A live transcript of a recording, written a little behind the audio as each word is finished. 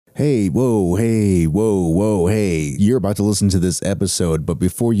Hey, whoa, hey. You're about to listen to this episode, but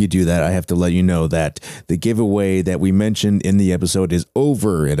before you do that, I have to let you know that the giveaway that we mentioned in the episode is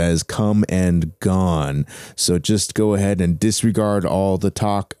over. It has come and gone. So just go ahead and disregard all the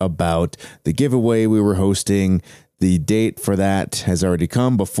talk about the giveaway we were hosting. The date for that has already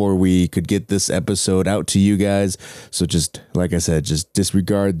come before we could get this episode out to you guys. So just, like I said, just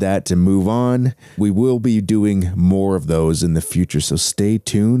disregard that and move on. We will be doing more of those in the future. So stay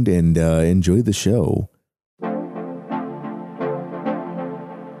tuned and enjoy the show.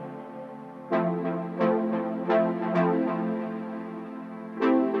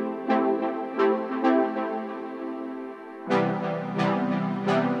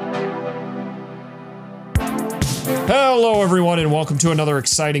 Hello everyone and welcome to another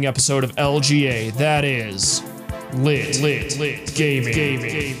exciting episode of LGA, that is Lit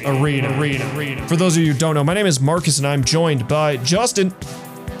Gaming Arena. For those of you who don't know, my name is Marcus and I'm joined by Justin.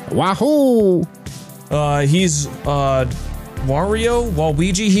 Wahoo! He's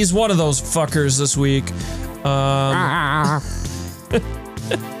Waluigi, he's one of those fuckers this week.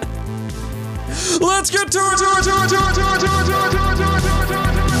 Let's get to it!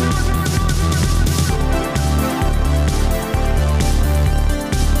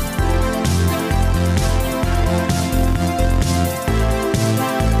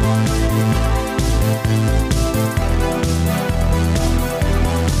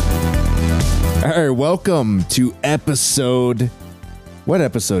 All right, welcome to episode... What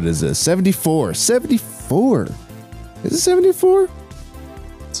episode is this? 74. 74. Is it 74?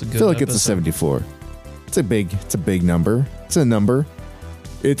 It's a good I feel like episode. it's a 74. It's a big number. It's a number.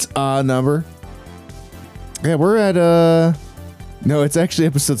 It's a number. Yeah, we're at no, it's actually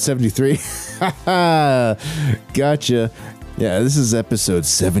episode 73. Gotcha. Yeah, this is episode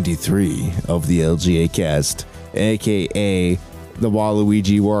 73 of the LGA cast, aka the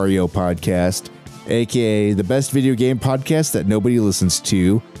Waluigi Wario podcast, aka the best video game podcast that nobody listens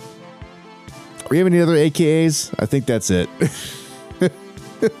to. We have any other AKAs? I think that's it.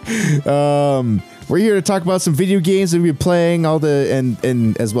 We're here to talk about some video games that we've been playing,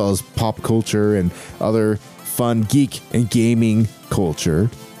 and as well as pop culture and other fun geek and gaming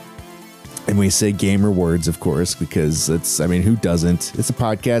culture. And we say gamer words, of course, because who doesn't? It's a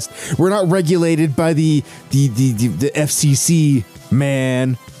podcast. We're not regulated by the FCC,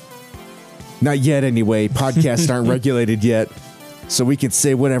 man. Not yet, anyway. Podcasts aren't regulated yet, so we can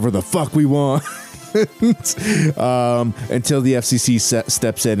say whatever the fuck we want. Until the FCC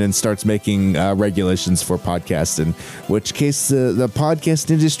steps in and starts making regulations for podcasts, in which case the podcast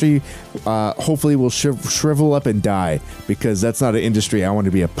industry hopefully will shrivel up and die, because that's not an industry I want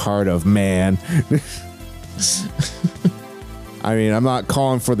to be a part of, man. I mean, I'm not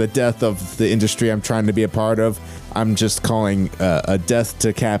calling for the death of the industry I'm trying to be a part of. I'm just calling a death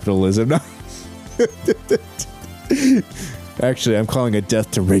to capitalism. Actually, I'm calling a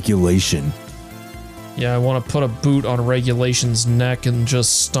death to regulation. Yeah, I want to put a boot on Regulation's neck and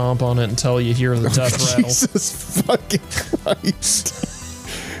just stomp on it until you hear the death rattle. Jesus fucking Christ.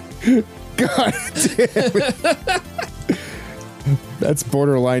 God damn it. That's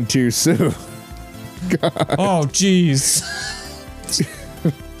borderline too soon. God. Oh, jeez.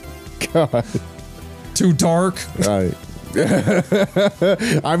 God. Too dark?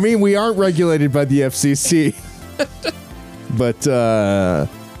 I mean, we aren't regulated by the FCC. But,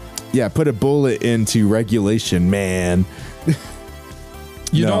 yeah, put a bullet into regulation, man.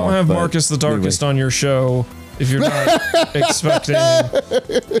 You don't have Marcus the Darkest on your show if you're not expecting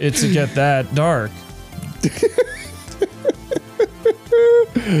it to get that dark.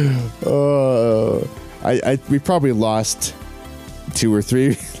 We probably lost two or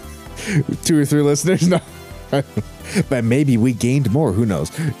three listeners. No, but maybe we gained more. Who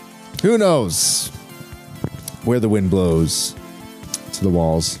knows? Who knows where the wind blows? To the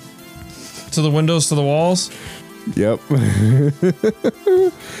walls. To the windows, to the walls? Yep. Till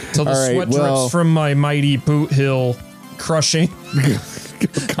the sweat drips from my mighty boot hill, crushing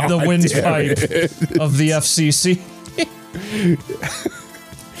the windpipe of the FCC.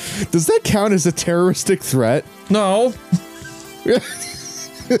 Does that count as a terroristic threat? No.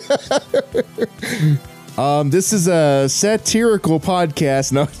 This is a satirical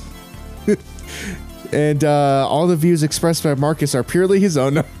podcast. No. And all the views expressed by Marcus are purely his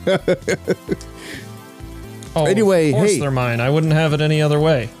own. Oh, anyway, of course hey, they're mine. I wouldn't have it any other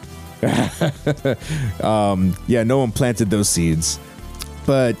way. Yeah, no one planted those seeds.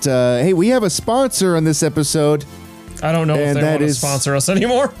 But hey, we have a sponsor on this episode. I don't know if they want to sponsor us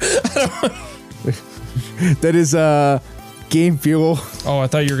anymore. That is Game Fuel. Oh, I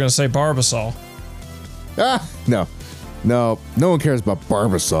thought you were going to say Barbasol. No. No one cares about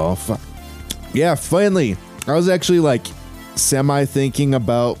Barbasol. Fuck. Yeah, finally. I was actually like semi thinking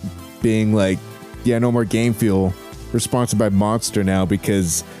about being like, yeah, no more Game Fuel. We're sponsored by Monster now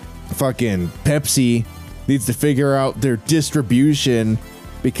because fucking Pepsi needs to figure out their distribution,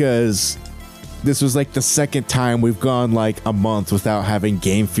 because this was like the second time we've gone like a month without having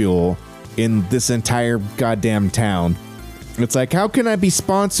Game Fuel in this entire goddamn town. It's like, how can I be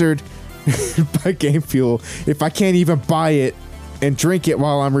sponsored by Game Fuel if I can't even buy it and drink it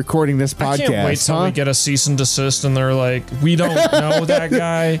while I'm recording this podcast? I can't wait till we get a cease and desist and they're like, we don't know that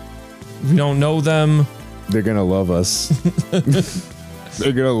guy. We don't know them. They're gonna love us.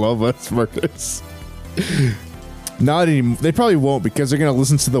 They're gonna love us, Marcus. Not anymore. They probably won't, because they're gonna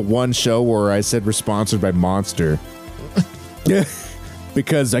listen to the one show where I said we're sponsored by Monster.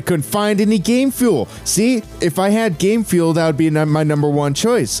 Because I couldn't find any Game Fuel. See, if I had Game Fuel, that would be my number one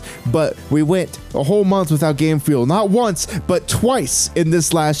choice. But we went a whole month without Game Fuel, not once, but twice in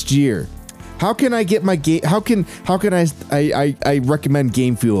this last year. How can I get my game? How can I recommend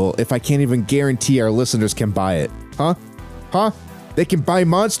Game Fuel if I can't even guarantee our listeners can buy it? Huh? They can buy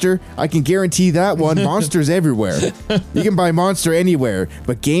Monster. I can guarantee that one. Monster's everywhere. You can buy Monster anywhere.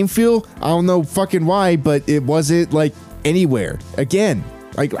 But Game Fuel, I don't know fucking why, but it wasn't like anywhere. Again,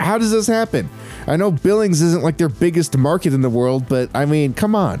 like, how does this happen? I know Billings isn't like their biggest market in the world, but I mean,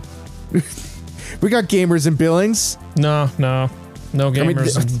 come on. We got gamers in Billings. No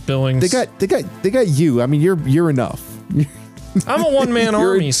gamers in Billings. They got you. I mean, you're enough. I'm a one-man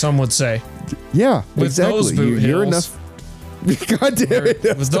army, some would say. Yeah, with exactly. Those boot You're heels. enough. God damn it.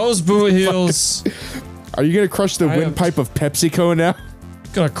 With those boot heels. Are you gonna crush the windpipe of PepsiCo now?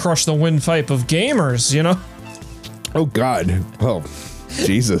 Gonna crush the windpipe of gamers, you know? Oh God. Well,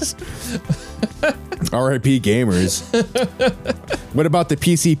 Jesus. R.I.P. gamers. What about the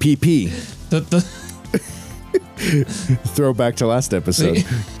PCPP? Throwback to last episode.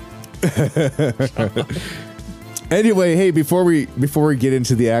 Anyway, hey, before we get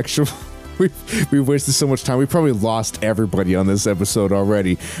into the actual, we've wasted so much time. We probably lost everybody on this episode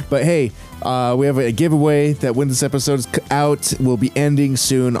already. But hey, we have a giveaway that when this episode is out will be ending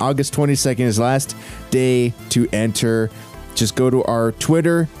soon. August 22nd is last day to enter. Just go to our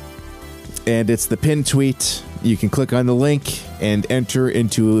Twitter, and it's the pinned tweet. You can click on the link and enter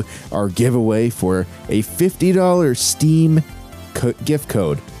into our giveaway for a $50 Steam gift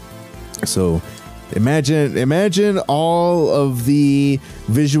code. So imagine all of the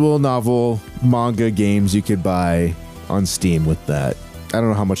visual novel manga games you could buy on Steam with that. I don't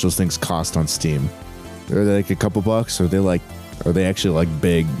know how much those things cost on Steam. Are they like a couple bucks? Or are they actually like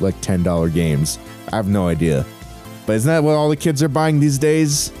big, like $10 games? I have no idea. But isn't that what all the kids are buying these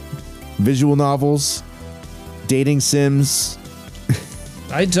days? Visual novels? Dating sims?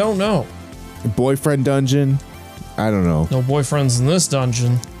 I don't know. Boyfriend dungeon? I don't know. No boyfriends in this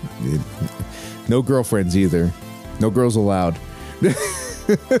dungeon. No girlfriends either. No girls allowed.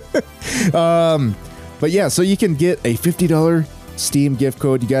 But yeah, so you can get a $50 Steam gift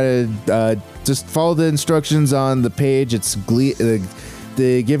code. You gotta just follow the instructions on the page. It's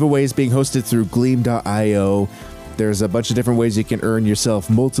the giveaway is being hosted through Gleam.io. There's a bunch of different ways you can earn yourself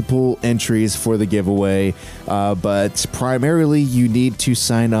multiple entries for the giveaway, but primarily you need to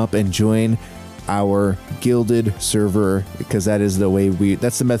sign up and join our Guilded server, because that is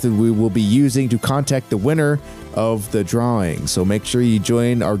that's the method we will be using to contact the winner of the drawing. So make sure you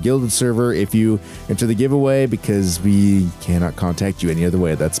join our Guilded server if you enter the giveaway, because we cannot contact you any other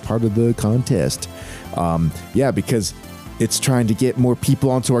way. That's part of the contest. Because it's trying to get more people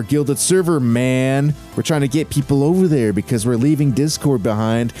onto our Guilded server, man. We're trying to get people over there because we're leaving Discord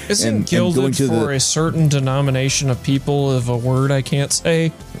behind. Isn't Guilded for a certain denomination of people of a word I can't say?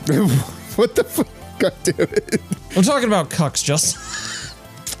 What the fuck? God damn it. I'm talking about cucks, Justin.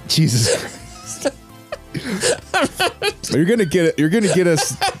 Jesus Christ. You're gonna get it. You're gonna get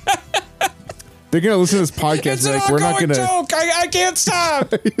us. They're gonna listen to this podcast. It's like, we're not gonna. Joke. I can't stop.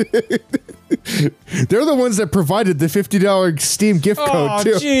 They're the ones that provided the $50 Steam gift code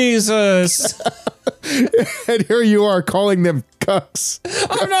too. Oh Jesus! And here you are calling them cucks.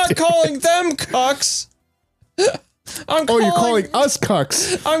 I'm not calling them cucks. You're calling us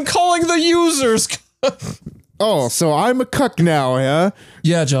cucks. I'm calling the users. Oh, so I'm a cuck now, huh?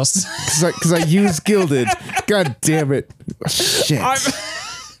 Yeah, Justin. Because I use Guilded. God damn it! Shit.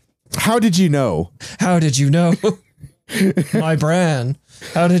 How did you know? How did you know? My brand.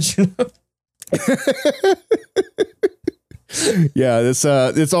 How did you know? Yeah,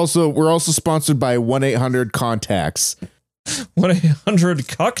 we're also sponsored by 1-800-CONTACTS.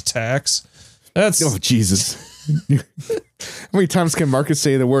 1-800-CUCK-TAX? That's... Oh, Jesus. How many times can Marcus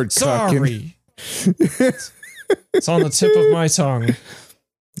say the word cuck? Sorry. It's on the tip of my tongue.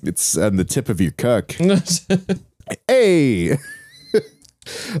 It's on the tip of your cuck. Hey.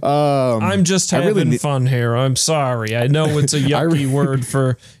 I'm just having fun here. I'm sorry. I know it's a yucky word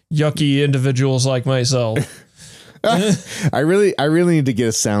for yucky individuals like myself. I really need to get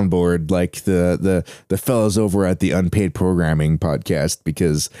a soundboard like the fellows over at the Unpaid Programming podcast,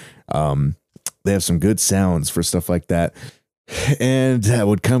 because they have some good sounds for stuff like that, and that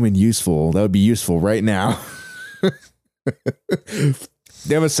would come in useful. That would be useful right now.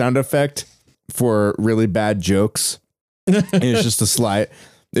 They have a sound effect for really bad jokes. And it's just a slide.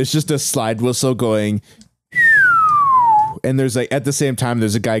 It's just a slide whistle going. And there's like, at the same time,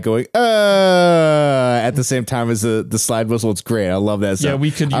 there's a guy going, at the same time as the slide whistle. It's great. I love that sound. Yeah,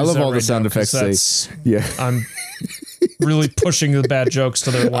 we could use I love that all the right sound now, effects. Yeah. I'm really pushing the bad jokes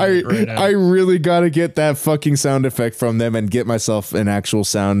to their limit right now. I really got to get that fucking sound effect from them and get myself an actual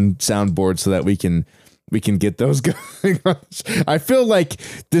soundboard so that we can get those going on. I feel like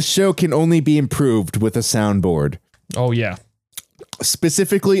this show can only be improved with a soundboard. Oh, yeah.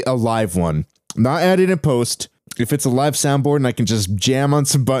 Specifically a live one. Not added in post. If it's a live soundboard and I can just jam on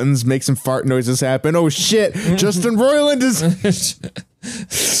some buttons, make some fart noises happen. Oh shit, Justin Roiland is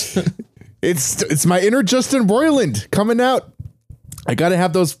It's my inner Justin Roiland coming out. I gotta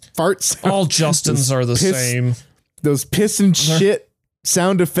have those farts. All Justins are the same. Those piss and shit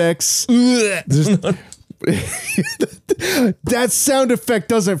sound effects. That sound effect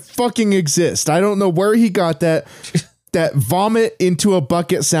doesn't fucking exist. I don't know where he got that. That vomit into a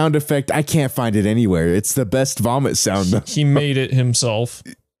bucket sound effect, I can't find it anywhere. It's the best vomit sound. He made it himself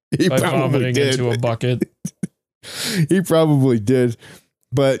by vomiting into a bucket. He probably did.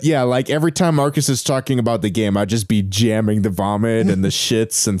 But yeah, like every time Marcus is talking about the game, I'd just be jamming the vomit and the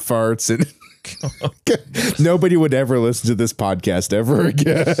shits and farts. And nobody would ever listen to this podcast ever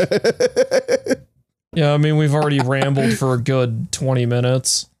again. Yeah, I mean, we've already rambled for a good 20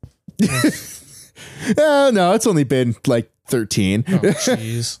 minutes. No, it's only been like 13. Oh,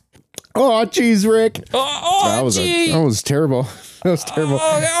 jeez. Oh, jeez, Rick. That was terrible. That was terrible.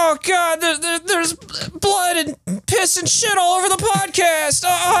 Oh God, there's blood and piss and shit all over the podcast.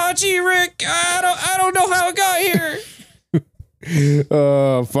 Oh, gee, Rick, I don't know how it got here.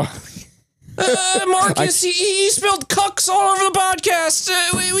 Oh, fuck. Marcus, he spilled cucks all over the podcast.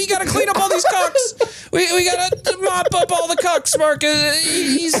 We gotta clean up all these cucks. We gotta mop up all the cucks, Marcus.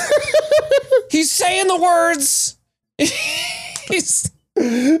 He's saying the words.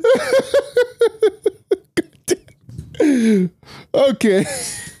 Okay.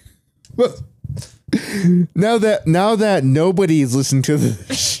 Well, now that nobody's listened to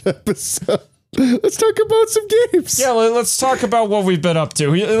this episode, let's talk about some games. Yeah, let's talk about what we've been up to.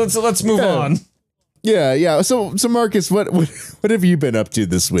 Let's move on. Yeah. So Marcus, what have you been up to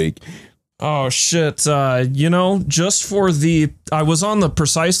this week? Oh shit. Just for I was on the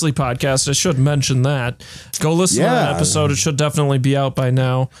Precisely podcast. I should mention that. Go listen to that episode. It should definitely be out by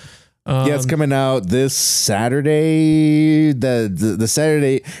now. It's coming out this Saturday. The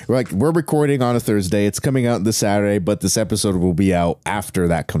Saturday, we're recording on a Thursday. It's coming out this Saturday, but this episode will be out after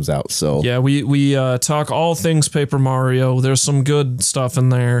that comes out. So yeah, we talk all things Paper Mario. There's some good stuff in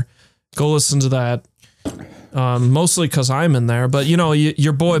there. Go listen to that. Mostly because I'm in there, but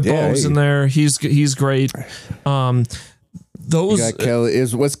your boy Bo's in there. He's great. Those Kelly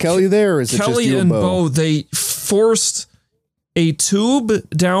was Kelly there? Or is Kelly it just you and Bo? They forced a tube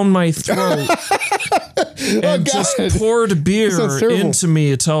down my throat and just poured beer into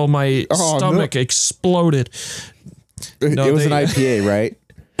me until my stomach exploded. It was an IPA, right?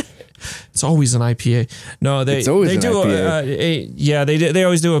 It's always an IPA. No, they do. They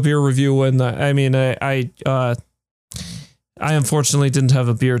always do a beer review. And I unfortunately didn't have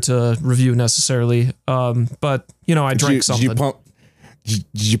a beer to review necessarily. But I drank something. Did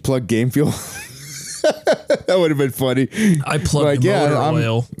you plug Game Fuel? That would have been funny. I plugged motor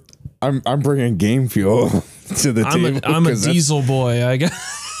oil. I'm bringing Game Fuel to the table. I'm a diesel boy. I got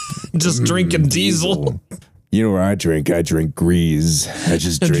just drinking diesel. You know what I drink? I drink grease. I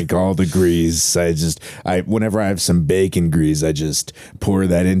just drink all the grease. Whenever I have some bacon grease, I just pour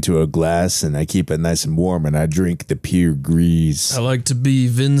that into a glass and I keep it nice and warm and I drink the pure grease. I like to be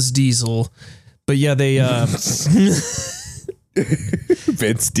Vince Diesel. But yeah, they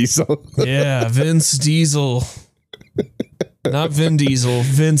Vince Diesel. Yeah, Vince Diesel. Not Vin Diesel,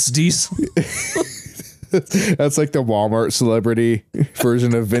 Vince Diesel. That's like the Walmart celebrity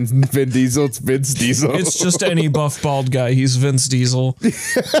version of Vin Diesel. It's Vince Diesel. It's just any buff bald guy. He's Vince Diesel.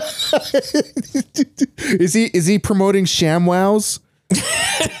 Is he promoting ShamWows?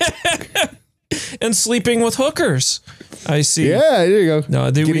 And sleeping with hookers. I see. Yeah, there you go.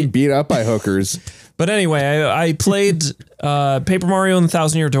 No, getting beat up by hookers. But anyway, I played Paper Mario and the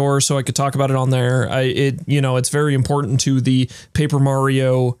Thousand Year Door, so I could talk about it on there. It's very important to the Paper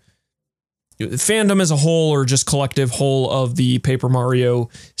Mario fandom as a whole, or just collective whole of the Paper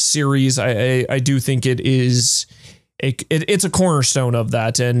Mario series. I do think it is it's a cornerstone of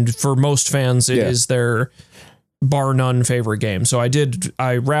that, and for most fans, it is their bar none favorite game. So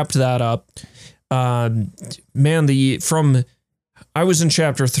I wrapped that up. I was in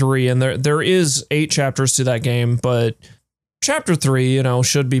chapter 3, and there is 8 chapters to that game, but chapter 3,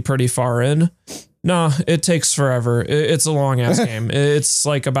 should be pretty far in. No, it takes forever. It's a long ass game. It's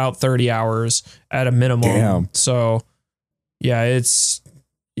like about 30 hours at a minimum. Damn. So yeah,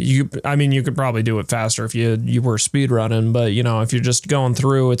 you could probably do it faster if you were speed running, but if you're just going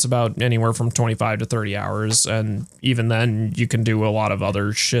through, it's about anywhere from 25 to 30 hours. And even then you can do a lot of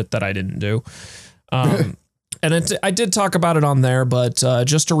other shit that I didn't do. And I did talk about it on there, but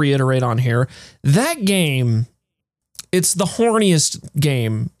just to reiterate on here, that game, it's the horniest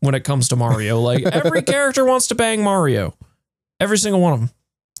game when it comes to Mario. Like, every character wants to bang Mario. Every single one of them.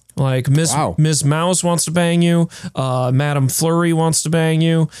 Like, Ms. Mouse wants to bang you. Madame Flurry wants to bang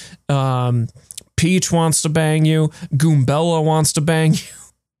you. Peach wants to bang you. Goombella wants to bang you.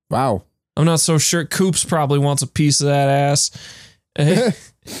 Wow. I'm not so sure. Koops probably wants a piece of that ass.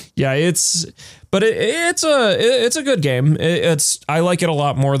 Yeah, it's a good game. I like it a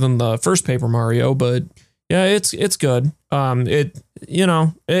lot more than the first Paper Mario, but yeah, it's good. It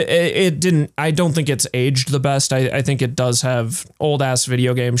didn't, I don't think it's aged the best. I think it does have old ass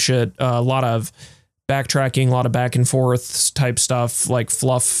video game shit, a lot of backtracking, a lot of back and forth type stuff, like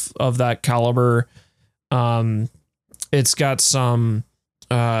fluff of that caliber. It's got some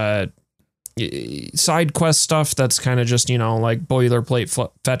side quest stuff that's kind of just, like boilerplate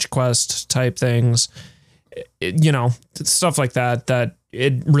fetch quest type things, stuff like that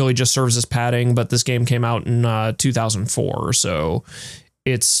it really just serves as padding. But this game came out in 2004, so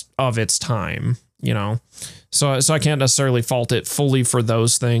it's of its time, so I can't necessarily fault it fully for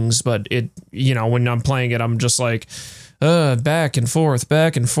those things. But it, when I'm playing it, I'm just like, back and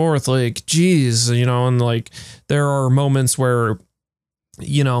forth, like, geez, and like there are moments where,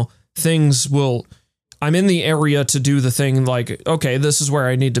 I'm in the area to do the thing, like, okay, this is where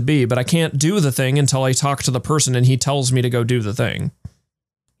I need to be, but I can't do the thing until I talk to the person and he tells me to go do the thing.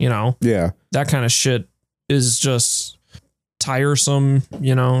 Yeah. That kind of shit is just tiresome,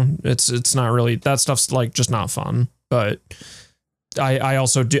 it's not really, that stuff's like just not fun. But I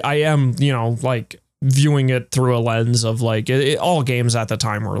also do, I am, like viewing it through a lens of like, all games at the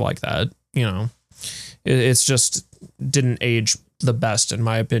time were like that, it's just didn't age the best in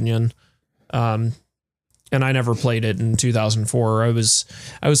my opinion. And I never played it in 2004. I was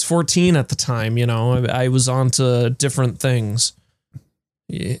 14 at the time, I was on to different things.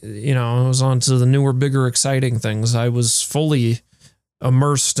 I was on to the newer, bigger, exciting things. I was fully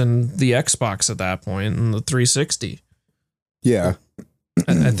immersed in the Xbox at that point and the 360. Yeah.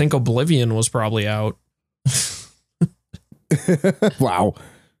 I think Oblivion was probably out. Wow.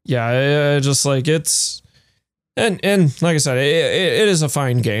 Yeah, just like it's and like I said, it is a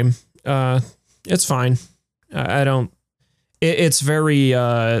fine game. It's fine. I don't. It's very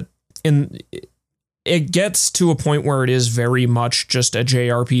it gets to a point where it is very much just a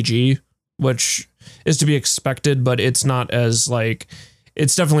JRPG, which is to be expected, but it's not as like,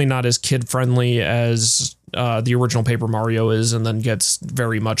 it's definitely not as kid friendly as the original Paper Mario is, and then gets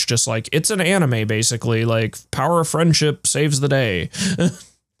very much just like, it's an anime basically, like power of friendship saves the day.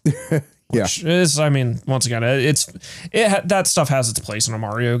 Yeah. Which is, I mean, once again, that stuff has its place in a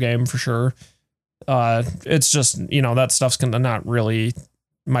Mario game for sure. It's just, that stuff's not really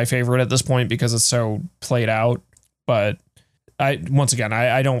my favorite at this point because it's so played out. But I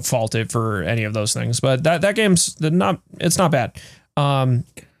don't fault it for any of those things. But that game's it's not bad. And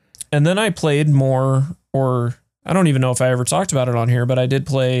then I played more, or I don't even know if I ever talked about it on here, but I did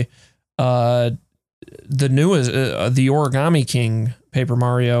play the newest, the Origami King Paper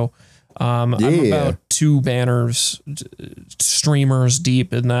Mario. I'm about 2 banners streamers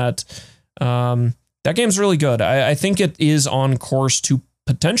deep in that. That game's really good. I think it is on course to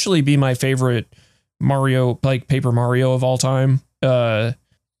potentially be my favorite Mario, like Paper Mario of all time.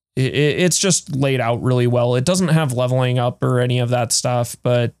 It's just laid out really well. It doesn't have leveling up or any of that stuff,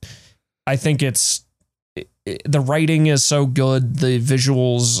 but I think the writing is so good. The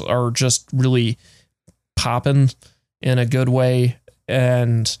visuals are just really popping in a good way.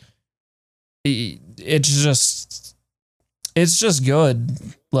 And it's just good.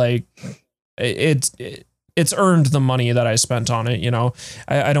 Like it's earned the money that I spent on it.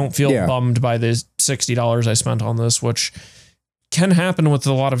 I don't feel bummed by the $60 I spent on this, which can happen with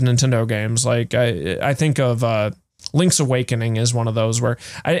a lot of Nintendo games. Like I think of Link's Awakening is one of those where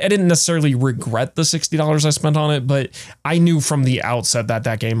I didn't necessarily regret the $60 I spent on it, but I knew from the outset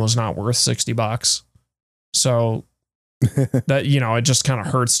that game was not worth $60. So that, you know, it just kind of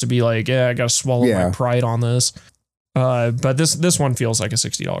hurts to be like, yeah, I got to swallow my pride on this. But this one feels like a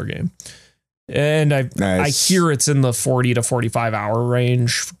 $60 game. And I hear it's in the 40 to 45 hour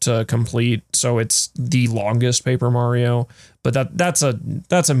range to complete. So it's the longest Paper Mario, but that's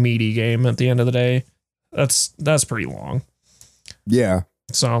a meaty game at the end of the day. That's pretty long. Yeah.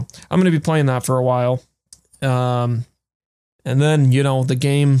 So I'm going to be playing that for a while. And then, you know, the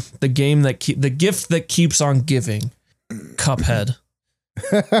gift that keeps on giving, Cuphead.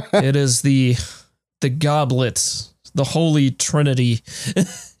 It is the goblets, the holy trinity.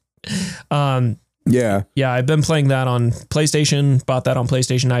 Yeah, I've been playing that on PlayStation, bought that on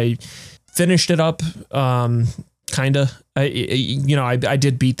PlayStation. I finished it up. Kinda, I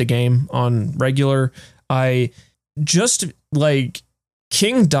did beat the game on regular. I just like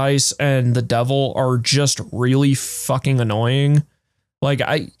King Dice and the Devil are just really fucking annoying. Like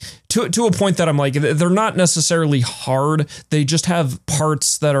to a point that I'm like, they're not necessarily hard. They just have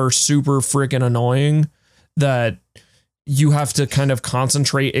parts that are super freaking annoying that you have to kind of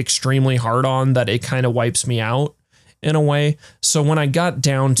concentrate extremely hard on, that it kind of wipes me out in a way. So when I got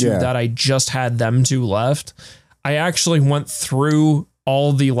down to that, I just had them two left. I actually went through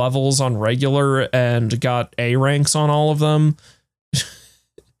all the levels on regular and got A ranks on all of them,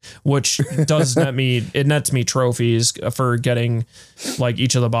 which does nets me trophies for getting like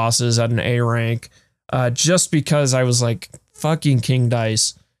each of the bosses at an A rank, just because I was like, fucking King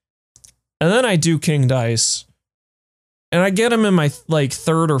Dice. And then I do King Dice and I get him in my like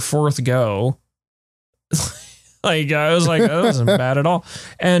third or fourth go. Like I was like, that wasn't bad at all.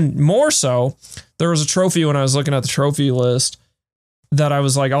 And more so, there was a trophy when I was looking at the trophy list that I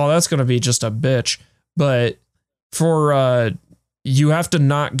was like, oh, that's going to be just a bitch. But for, you have to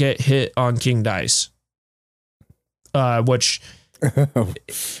not get hit on King Dice, which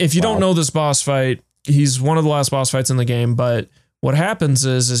if you don't know this boss fight, he's one of the last boss fights in the game. But what happens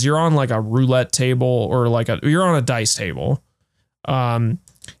is you're on like a roulette table or you're on a dice table.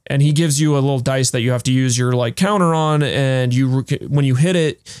 And he gives you a little dice that you have to use your like counter on. And when you hit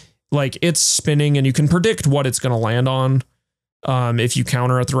it, like it's spinning and you can predict what it's going to land on. If you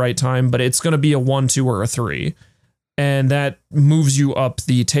counter at the right time, but it's going to be a 1, 2, or a 3. And that moves you up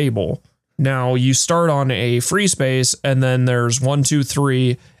the table. Now you start on a free space and then there's 1, 2,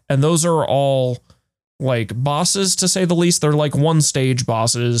 3. And those are all like bosses, to say the least. They're like one stage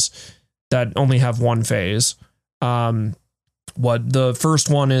bosses that only have one phase. What the first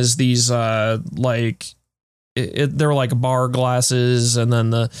one is these, like, they're like bar glasses, and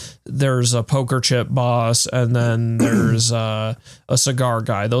then there's a poker chip boss, and then there's a cigar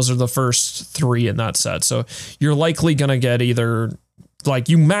guy. Those are the first 3 in that set. So you're likely going to get either, like,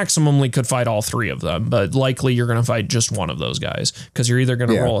 you maximally could fight all 3 of them, but likely you're going to fight just one of those guys, because you're either going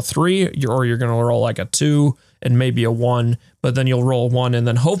to roll a 3 or you're going to roll like a 2 and maybe a 1, but then you'll roll 1 and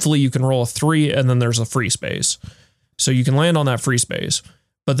then hopefully you can roll a 3 and then there's a free space. So you can land on that free space,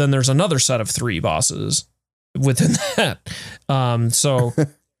 but then there's another set of 3 bosses within that. So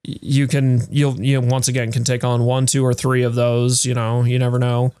you'll once again can take on 1, 2, or 3 of those. You know, you never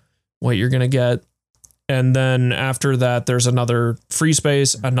know what you're going to get. And then after that, there's another free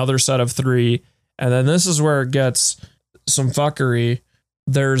space, another set of 3. And then this is where it gets some fuckery.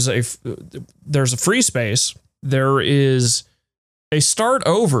 There's a free space. There is a start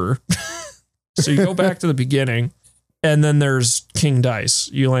over. So you go back to the beginning, and then there's King Dice.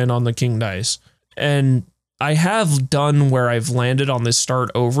 You land on the King Dice. And I have done where I've landed on this start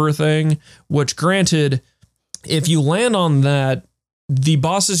over thing, which granted, if you land on that, the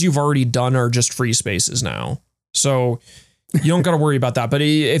bosses you've already done are just free spaces now. So you don't got to worry about that. But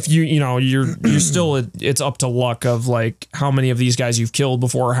if you're still, it's up to luck of like how many of these guys you've killed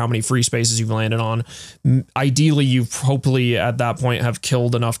before, or how many free spaces you've landed on. Ideally, you hopefully at that point have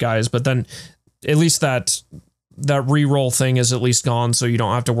killed enough guys, but then at least that reroll thing is at least gone. So you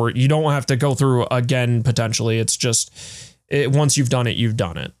don't have to worry. You don't have to go through again, potentially. It's just once you've done it, you've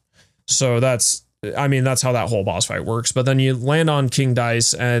done it. So that's how that whole boss fight works. But then you land on King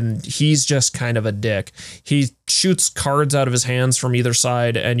Dice and he's just kind of a dick. He shoots cards out of his hands from either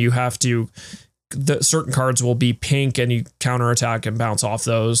side, and you have to, certain cards will be pink and you counterattack and bounce off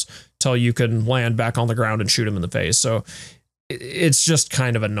those till you can land back on the ground and shoot him in the face. So it's just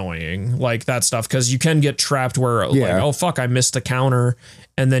kind of annoying, like that stuff, because you can get trapped where like, oh fuck, I missed the counter,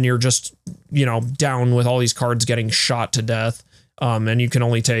 and then you're just, down with all these cards getting shot to death. And you can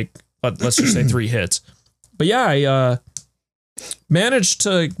only take, let's just say 3 hits. But yeah, managed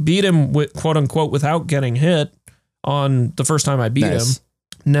to beat him with quote unquote without getting hit on the first time I beat him.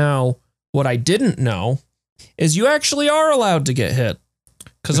 Now, what I didn't know is you actually are allowed to get hit.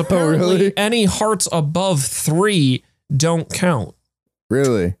 Because apparently any hearts above 3 don't count.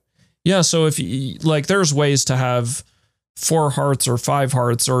 Really? Yeah, so if you, like, there's ways to have 4 hearts or 5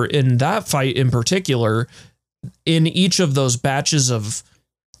 hearts, or in that fight in particular, in each of those batches of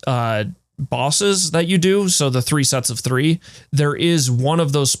bosses that you do, so the 3 sets of 3, there is one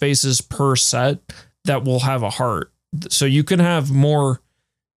of those spaces per set that will have a heart. So you can have more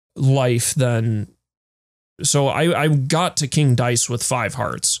life than... So I got to King Dice with 5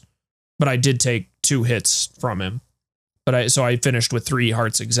 hearts, but I did take 2 hits from him. But I finished with 3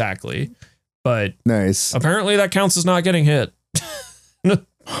 hearts exactly. But nice. Apparently that counts as not getting hit.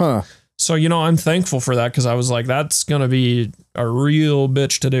 Huh. So, you know, I'm thankful for that, because I was like, that's going to be a real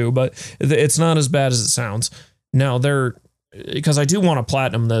bitch to do, but it's not as bad as it sounds. Now, because I do want to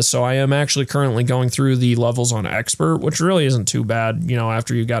platinum this, so I am actually currently going through the levels on Expert, which really isn't too bad, you know,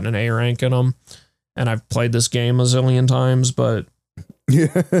 after you've gotten an A rank in them. And I've played this game a zillion times, but you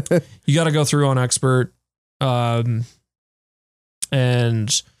got to go through on Expert. And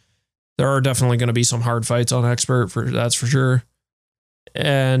there are definitely going to be some hard fights on Expert, that's for sure.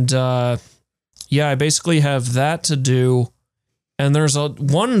 And yeah, I basically have that to do. And there's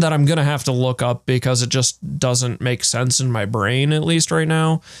one that I'm going to have to look up because it just doesn't make sense in my brain, at least right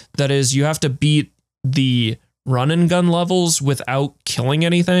now. That is, you have to beat the run and gun levels without killing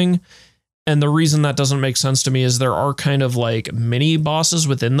anything. And the reason that doesn't make sense to me is there are kind of like mini bosses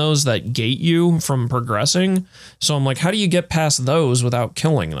within those that gate you from progressing. So I'm like, how do you get past those without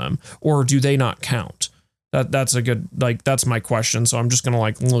killing them? Or do they not count? That's a good, like, that's my question. So I'm just going to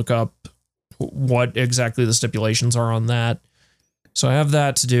like look up what exactly the stipulations are on that. So I have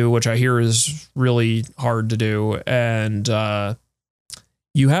that to do, which I hear is really hard to do. And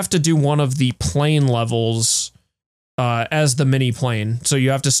you have to do one of the plane levels as the mini plane. So you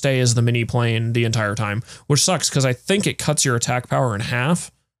have to stay as the mini plane the entire time, which sucks because I think it cuts your attack power in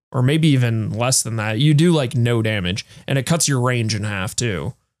half, or maybe even less than that. You do like no damage, and it cuts your range in half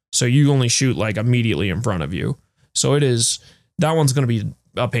too. So you only shoot like immediately in front of you. So that one's going to be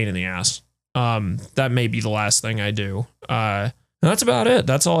a pain in the ass. That may be the last thing I do. And that's about it.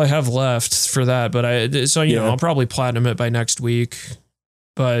 That's all I have left for that. But you know, I'll probably platinum it by next week.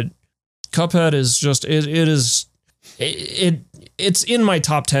 But Cuphead is just, it's in my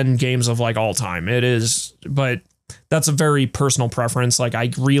top 10 games of like all time. It is, but that's a very personal preference. Like,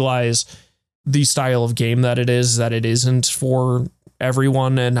 I realize the style of game that it isn't for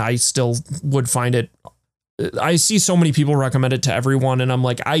everyone, and I still would find it. I see so many people recommend it to everyone, and I'm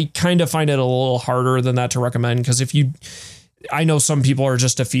like, I kind of find it a little harder than that to recommend, because I know some people are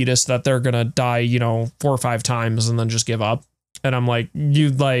just defeatists, that they're gonna die, you know, 4 or 5 times and then just give up. And I'm like,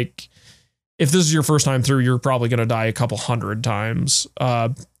 if this is your first time through, you're probably going to die a couple 100 times.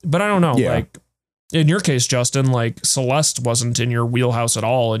 But I don't know, like in your case, Justin, like Celeste wasn't in your wheelhouse at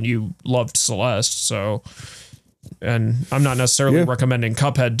all, and you loved Celeste. So, and I'm not necessarily recommending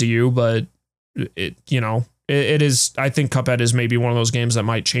Cuphead to you, but it is, I think Cuphead is maybe one of those games that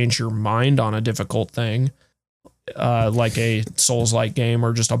might change your mind on a difficult thing, like a Souls-like game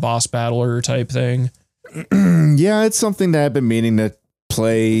or just a boss battler type thing. Yeah, it's something that I've been meaning to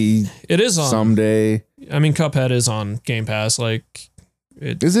play. It is on someday. I mean, Cuphead is on Game Pass. Like,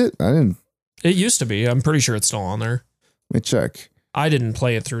 is it? I didn't. It used to be. I'm pretty sure it's still on there. Let me check. I didn't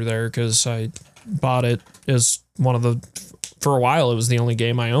play it through there because I bought it as one of the. For a while, it was the only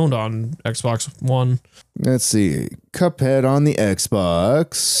game I owned on Xbox One. Let's see, Cuphead on the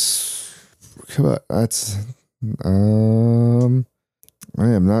Xbox. That's I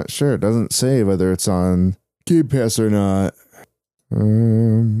am not sure. It doesn't say whether it's on Game Pass or not.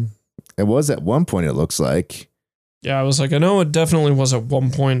 It was at one point, it looks like. Yeah, I was like, I know it definitely was at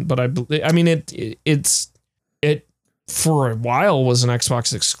one point, but I mean, it for a while was an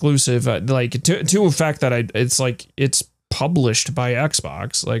Xbox exclusive. Like to a fact that it's published by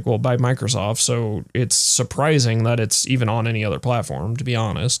Xbox, by Microsoft. So it's surprising that it's even on any other platform, to be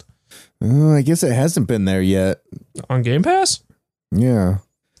honest. I guess it hasn't been there yet. On Game Pass? Yeah.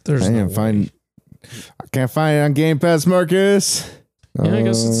 I can't find it on Game Pass, Marcus. Yeah, I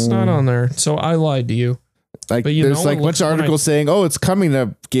guess it's not on there. So I lied to you. Like, there's like a bunch of articles saying, "Oh, it's coming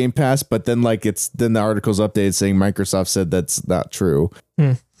to Game Pass," but then the article's updated saying Microsoft said that's not true.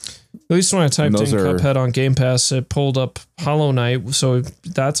 At least when I typed in Cuphead on Game Pass, it pulled up Hollow Knight. So if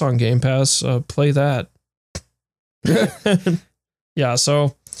that's on Game Pass, play that. Yeah.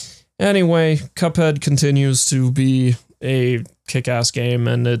 So anyway, Cuphead continues to be a kick-ass game,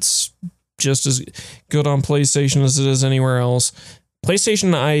 and it's just as good on PlayStation as it is anywhere else.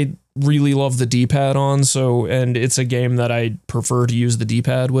 PlayStation, I really love the D-pad on, and it's a game that I prefer to use the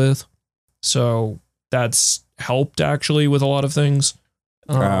D-pad with. So that's helped actually with a lot of things.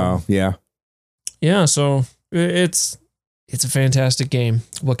 Yeah. Yeah, so it's a fantastic game.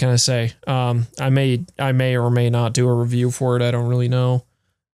 What can I say? I may or may not do a review for it. I don't really know.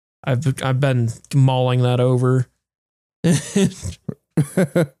 I've been mulling that over.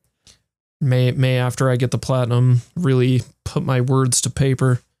 may after I get the platinum really put my words to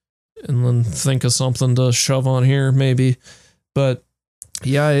paper and then think of something to shove on here maybe. But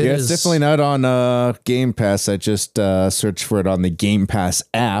yeah, it's definitely not on Game Pass. I just searched for it on the Game Pass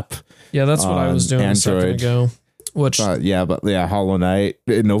app. Yeah, that's what I was doing Android. A second ago. Which Hollow Knight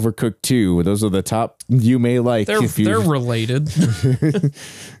and Overcooked 2. Those are the top you may like. They're related.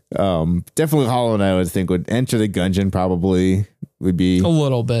 Definitely Hollow Knight I would think would Enter the Gungeon probably would be a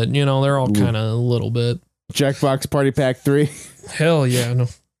little bit. You know, they're all kind of a little bit. Jackbox Party Pack 3. Hell yeah, no.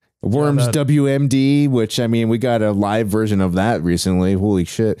 Worms WMD, which I mean we got a live version of that recently. Holy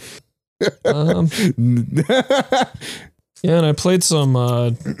shit. Yeah, and I played some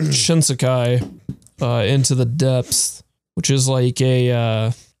Shinsekai Into the Depths, which is like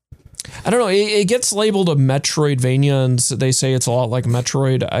a I don't know, it gets labeled a Metroidvania, and they say it's a lot like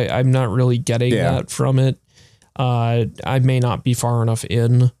Metroid. I'm not really getting that from it. I may not be far enough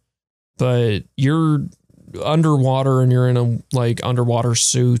in, but you're underwater and you're in a like underwater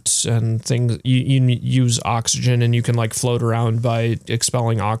suit and things. You use oxygen and you can like float around by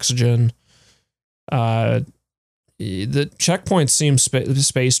expelling oxygen. The checkpoints seem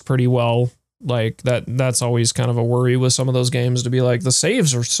spaced pretty well. Like that's always kind of a worry with some of those games, to be like the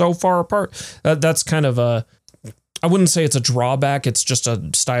saves are so far apart. That's kind of I wouldn't say it's a drawback. It's just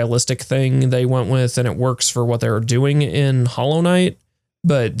a stylistic thing they went with, and it works for what they were doing in Hollow Knight.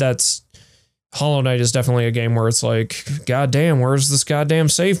 But Hollow Knight is definitely a game where it's like, God damn, where's this goddamn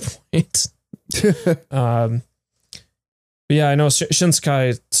save point? But yeah, I know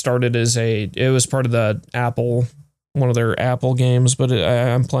Shinsekai started it was part of the Apple, one of their Apple games, but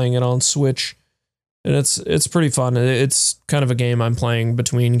I'm playing it on Switch, and it's pretty fun. It's kind of a game I'm playing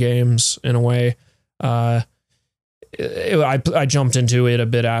between games in a way. I jumped into it a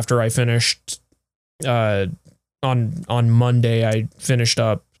bit after I finished. On Monday, I finished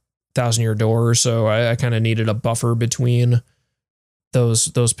up Thousand Year Door, so I kind of needed a buffer between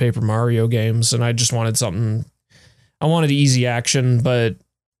those Paper Mario games, and I just wanted something. I wanted easy action, but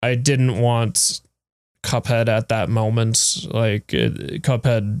I didn't want Cuphead at that moment. Like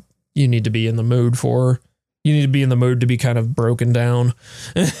Cuphead, you need to be in the mood for. You need to be in the mood to be kind of broken down.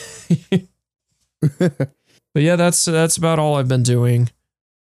 But yeah, that's about all I've been doing.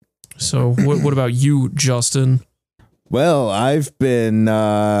 So what about you, Justin? Well, I've been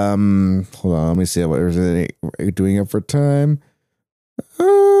hold on, let me see what we're doing up for time.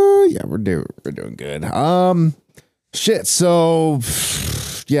 Yeah, we're doing good. Shit. So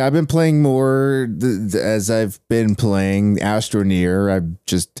yeah, I've been playing more as I've been playing Astroneer. I'm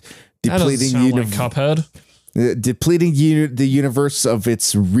just depleting Cuphead. Depleting the universe of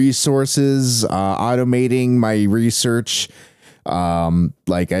its resources, automating my research.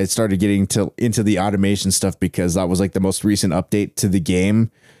 Like I started getting into the automation stuff because that was like the most recent update to the game,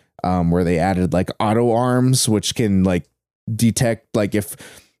 where they added like auto arms, which can like detect like if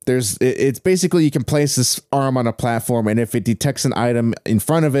it's basically you can place this arm on a platform, and if it detects an item in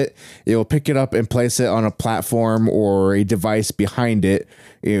front of it, it will pick it up and place it on a platform or a device behind it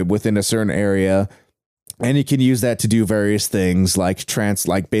within a certain area. And you can use that to do various things like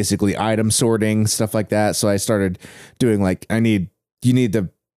basically item sorting, stuff like that. So I started doing like, you need to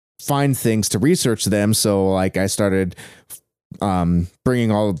find things to research them. So like I started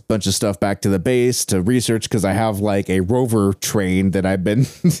bringing a bunch of stuff back to the base to research, because I have like a rover train that I've been.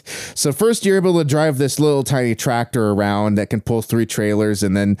 So first you're able to drive this little tiny tractor around that can pull 3 trailers.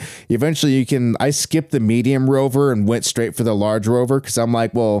 And then eventually I skipped the medium rover and went straight for the large rover, because I'm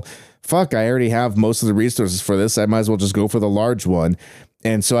like, well, fuck, I already have most of the resources for this. I might as well just go for the large one.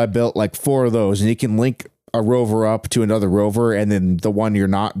 And so I built like 4 of those, and you can link a rover up to another rover, and then the one you're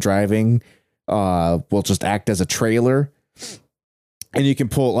not driving will just act as a trailer. And you can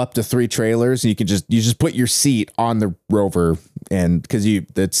pull up to 3 trailers, and you just put your seat on the rover, and because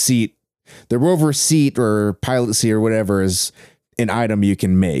the rover seat or pilot seat or whatever is an item you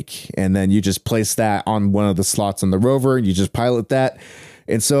can make, and then you just place that on one of the slots on the rover, and you just pilot that.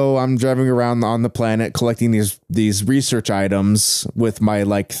 And so I'm driving around on the planet collecting these research items with my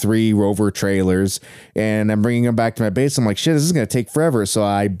like 3 rover trailers, and I'm bringing them back to my base. I'm like, shit, this is going to take forever. So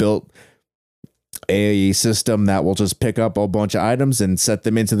I built a system that will just pick up a bunch of items and set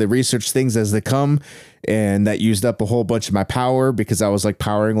them into the research things as they come. And that used up a whole bunch of my power because I was like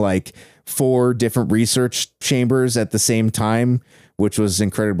powering like 4 different research chambers at the same time, which was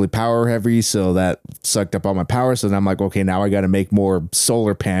incredibly power heavy. So that sucked up all my power. So then I'm like, okay, now I got to make more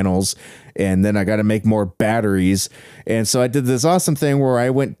solar panels, and then I got to make more batteries. And so I did this awesome thing where I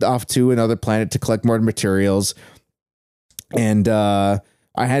went off to another planet to collect more materials. And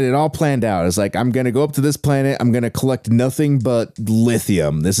I had it all planned out. It's like, I'm going to go up to this planet. I'm going to collect nothing but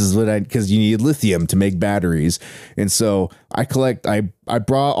lithium. This is what because you need lithium to make batteries. And so I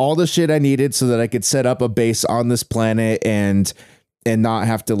brought all the shit I needed so that I could set up a base on this planet and not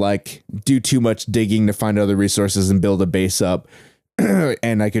have to like do too much digging to find other resources and build a base up.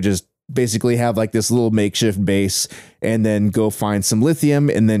 And I could just basically have like this little makeshift base and then go find some lithium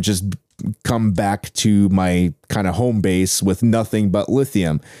and then just come back to my kind of home base with nothing but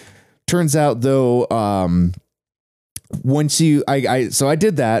lithium. Turns out though, once so I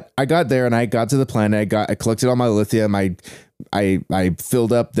did that, I got there and I got to the planet. I collected all my lithium. I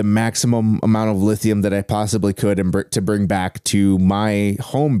filled up the maximum amount of lithium that I possibly could to bring back to my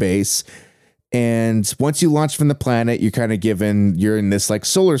home base. And once you launch from the planet, you're in this like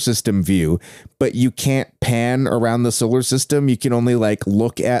solar system view, but you can't pan around the solar system. You can only like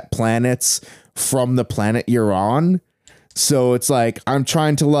look at planets from the planet you're on. So it's like, I'm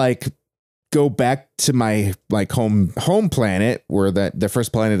trying to like go back to my like home planet where the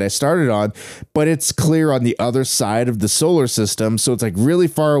first planet I started on, but it's clear on the other side of the solar system. So it's like really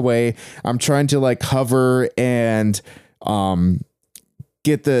far away. I'm trying to like hover and,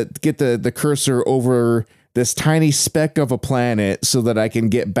 get the cursor over this tiny speck of a planet so that I can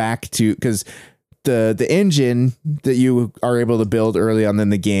get back to, because the engine that you are able to build early on in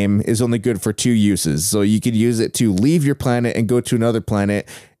the game is only good for 2 uses. So you could use it to leave your planet and go to another planet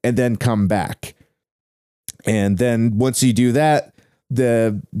and then come back. And then once you do that,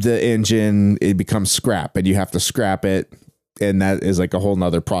 the engine, it becomes scrap and you have to scrap it. And that is like a whole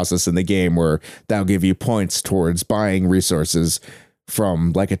nother process in the game where that'll give you points towards buying resources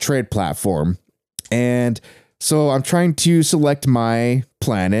from like a trade platform. And so I'm trying to select my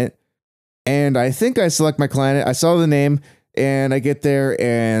planet, and I think I select my planet. I saw the name and I get there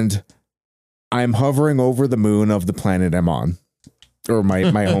and I'm hovering over the moon of the planet I'm on, or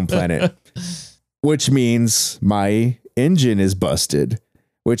my home planet, which means my engine is busted,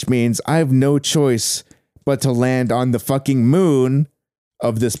 which means I have no choice but to land on the fucking moon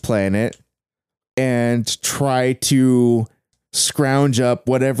of this planet and try to scrounge up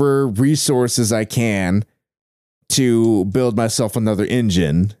whatever resources I can to build myself another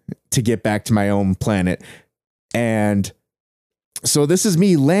engine to get back to my own planet. And so this is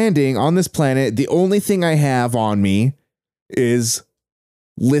me landing on this planet. The only thing I have on me is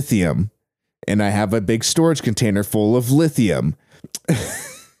lithium, and I have a big storage container full of lithium.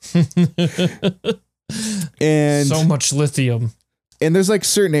 And so much lithium. And there's like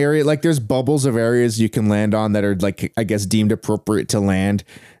certain area, like there's bubbles of areas you can land on that are like, I guess, deemed appropriate to land.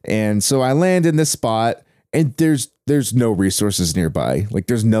 And so I land in this spot and there's no resources nearby. Like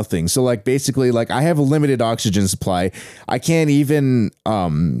there's nothing. So like basically like I have a limited oxygen supply. I can't even,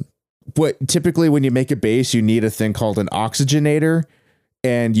 typically when you make a base, you need a thing called an oxygenator,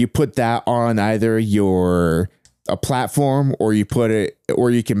 and you put that on either a platform or you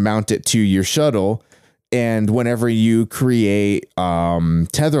can mount it to your shuttle. And whenever you create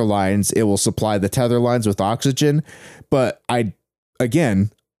tether lines, it will supply the tether lines with oxygen. But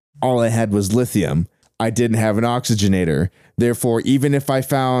all I had was lithium. I didn't have an oxygenator. Therefore, even if I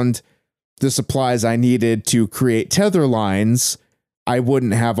found the supplies I needed to create tether lines, I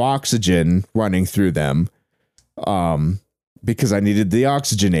wouldn't have oxygen running through them because I needed the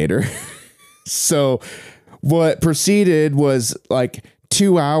oxygenator. So what proceeded was like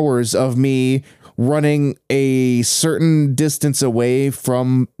 2 hours of me running a certain distance away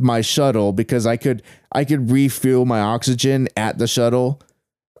from my shuttle because I could refuel my oxygen at the shuttle.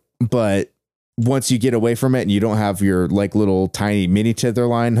 But once you get away from it and you don't have your like little tiny mini tether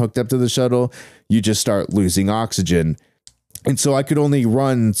line hooked up to the shuttle, you just start losing oxygen. And so I could only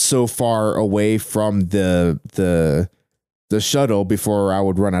run so far away from the shuttle before I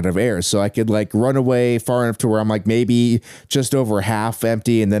would run out of air. So I could like run away far enough to where I'm like maybe just over half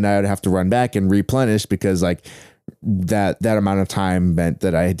empty, and then I would have to run back and replenish because like that amount of time meant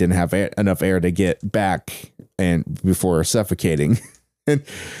that I didn't have enough air to get back and before suffocating. And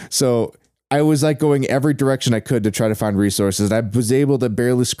so I was like going every direction I could to try to find resources. I was able to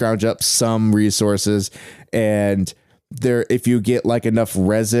barely scrounge up some resources, and if you get like enough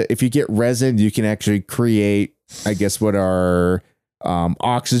resin, you can actually create, I guess, what are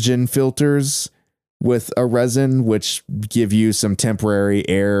oxygen filters with a resin, which give you some temporary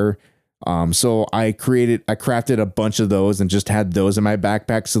air. So I crafted a bunch of those and just had those in my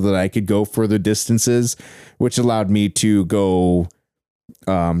backpack so that I could go further distances, which allowed me to go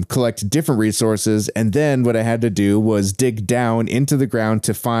collect different resources. And then what I had to do was dig down into the ground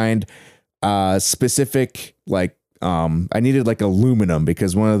to find specific, like, I needed like aluminum,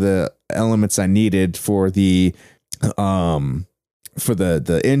 because one of the elements I needed for the engine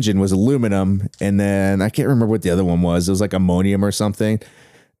was aluminum. And then I can't remember what the other one was. It was like ammonium or something.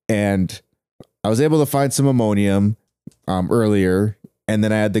 And I was able to find some ammonium earlier, and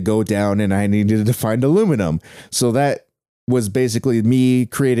then I had to go down and I needed to find aluminum. So that was basically me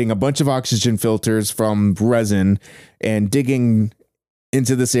creating a bunch of oxygen filters from resin and digging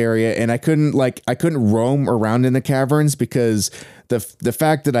into this area. And I couldn't roam around in the caverns because the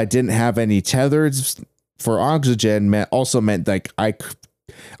fact that I didn't have any tethers for oxygen meant like I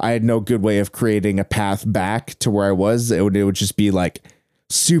had no good way of creating a path back to where I was. It would just be like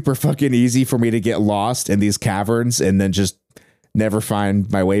super fucking easy for me to get lost in these caverns and then just never find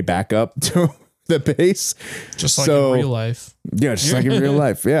my way back up to the base. Just like in real life. Yeah, just like in real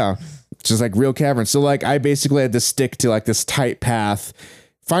life. Yeah. Just like real caverns. So like I basically had to stick to like this tight path.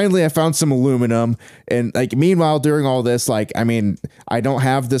 Finally, I found some aluminum, and like meanwhile, during all this, like, I mean, I don't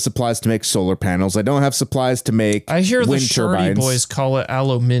have the supplies to make solar panels. I don't have supplies to make I hear wind the Shardy turbines. boys call it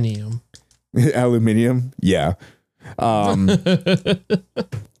aluminium. Aluminium. Yeah.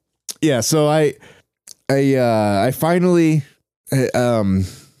 Yeah. So I finally, I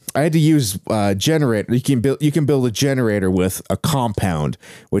had to use generator. You can build a generator with a compound,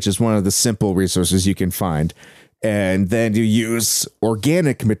 which is one of the simple resources you can find. And then you use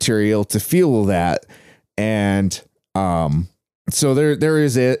organic material to fuel that. And so there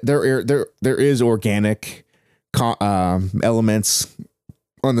is organic elements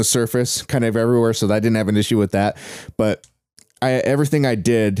on the surface kind of everywhere. So I didn't have an issue with that. But everything I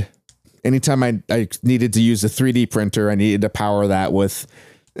did, anytime I needed to use a 3D printer, I needed to power that with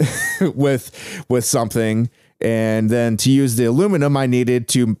with something. And then to use the aluminum, I needed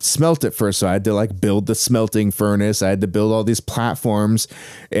to smelt it first. So I had to like build the smelting furnace. I had to build all these platforms.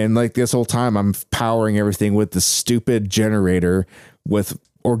 And like this whole time, I'm powering everything with the stupid generator with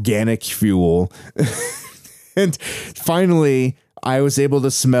organic fuel. And finally, I was able to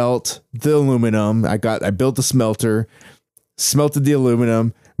smelt the aluminum. I built the smelter, smelted the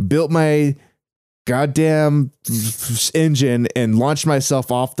aluminum, built my goddamn engine, and launched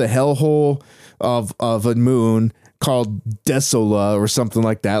myself off the hellhole of a moon called Desola or something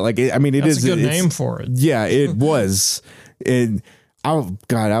like that. Like, I mean, That's a good name for it. Yeah, it was. And oh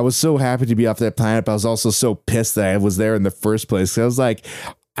God, I was so happy to be off that planet, but I was also so pissed that I was there in the first place. I was like,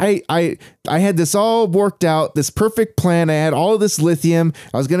 I had this all worked out, this perfect plan. I had all of this lithium.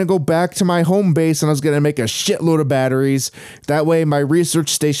 I was going to go back to my home base and I was going to make a shitload of batteries. That way my research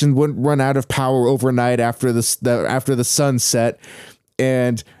station wouldn't run out of power overnight after the sun set.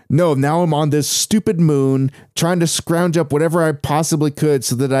 And no, now I'm on this stupid moon trying to scrounge up whatever I possibly could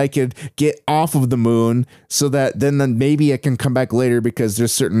so that I could get off of the moon, so that then maybe I can come back later, because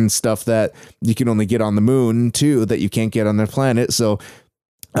there's certain stuff that you can only get on the moon too that you can't get on the planet. So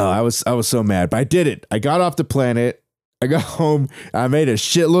I was so mad, but I did it. I got off the planet. I got home. I made a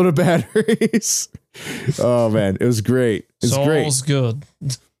shitload of batteries. Oh man, it was great. It's so great. All's good.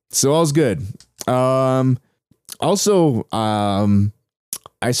 So all's good. Also,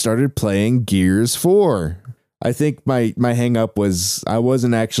 I started playing Gears 4. I think my hang up was I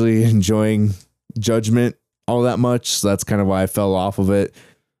wasn't actually enjoying Judgment all that much. So that's kind of why I fell off of it,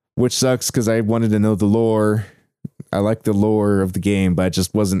 which sucks because I wanted to know the lore. I like the lore of the game, but I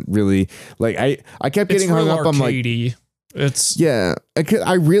just wasn't really like, I kept getting hung up on like, it's yeah,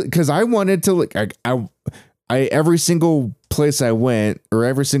 because I wanted to like, I every single place I went, or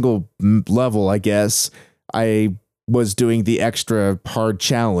every single level, I guess I was doing the extra hard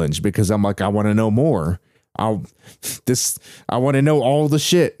challenge, because I'm like, I want to know more. I want to know all the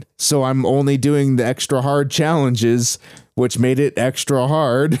shit. So I'm only doing the extra hard challenges, which made it extra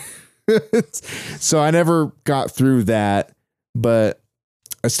hard. So I never got through that, but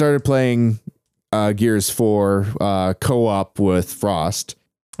I started playing Gears 4 co-op with Frost.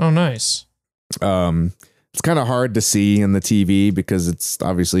 Oh, nice. It's kind of hard to see in the TV because it's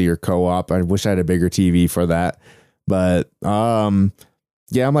obviously your co-op. I wish I had a bigger TV for that. But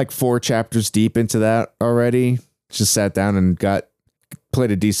yeah, I'm like 4 chapters deep into that already. Just sat down and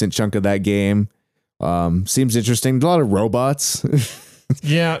played a decent chunk of that game. Seems interesting. A lot of robots.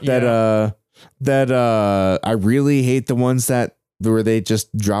 Yeah. that I really hate the ones where they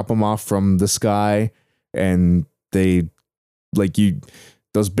just drop them off from the sky and they like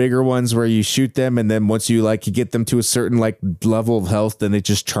those bigger ones where you shoot them, and then once you get them to a certain level of health, then they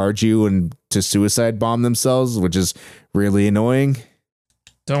just charge you and to suicide bomb themselves, which is really annoying.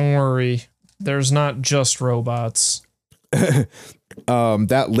 Don't worry, there's not just robots. The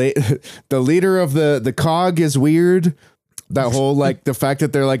leader of the cog is weird. That whole the fact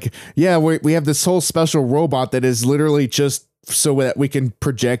that they're we have this whole special robot that is literally just so that we can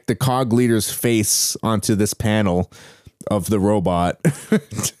project the cog leader's face onto this panel of the robot.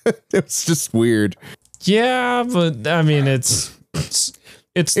 It's just weird. Yeah, but I mean, it's the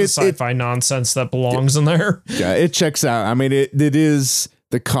sci-fi nonsense that belongs in there. Yeah, it checks out. I mean, it is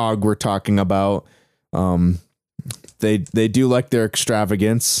the cog we're talking about. They do like their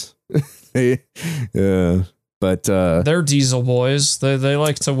extravagance. But they're diesel boys. They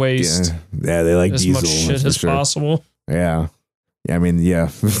like to waste. Yeah, they like as diesel, much shit as possible. Yeah. I mean, yeah.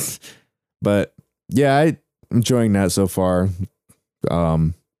 But yeah, I'm enjoying that so far.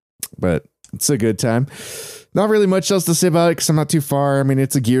 But it's a good time. Not really much else to say about it because I'm not too far. I mean,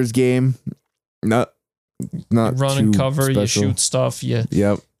 it's a Gears game. Not you run and cover. Special. You shoot stuff.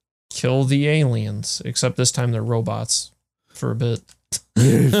 You kill the aliens. Except this time they're robots for a bit.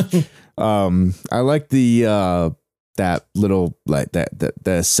 I like the that little the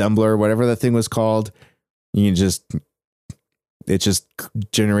assembler, whatever that thing was called. It just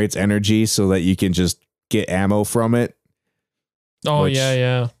generates energy so that you can just get ammo from it. Oh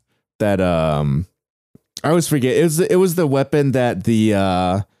yeah. That I always forget. It was the weapon that the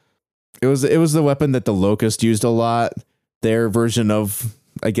weapon that the Locust used a lot. Their version of,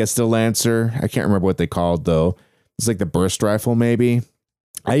 I guess, the Lancer. I can't remember what they called though. It's like the burst rifle maybe.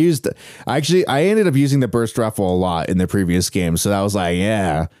 I ended up using the burst rifle a lot in the previous game. So that was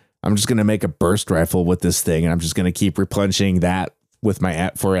I'm just going to make a burst rifle with this thing. And I'm just going to keep replenishing that with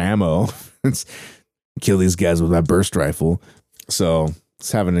for ammo. Kill these guys with my burst rifle. So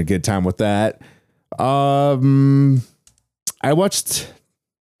it's having a good time with that. I watched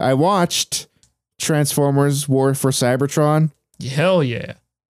Transformers War for Cybertron. Hell yeah.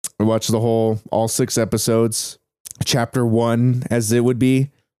 I watched all 6 episodes. Chapter 1 as it would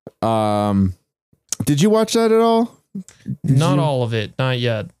be. Did you watch that at all? Not all of it, not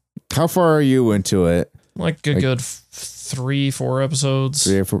yet. How far are you into it? Like a good 3-4 episodes.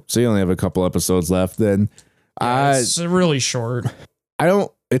 So you only have a couple episodes left then. Yeah, it's really short.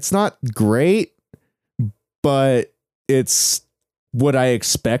 It's not great, but it's what I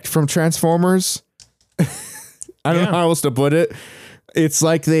expect from Transformers. I don't know how else to put it. It's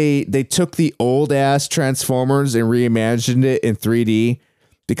like they took the old ass Transformers and reimagined it in 3D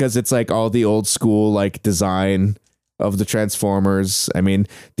because it's like all the old school design of the Transformers. I mean,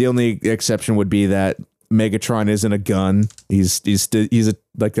 the only exception would be that Megatron isn't a gun. He's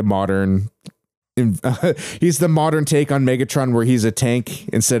the modern he's the modern take on Megatron where he's a tank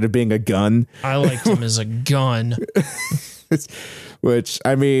instead of being a gun. I liked him as a gun. Which,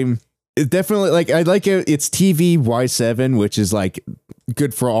 I mean, it definitely I like it. It's TV Y7, which is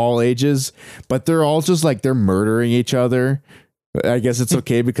good for all ages, but they're all just they're murdering each other. I guess it's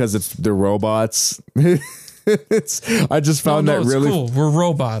okay because it's the robots. I just found that really cool. We're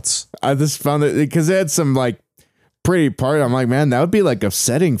robots. I just found it because they had some pretty part. I'm like, man, that would be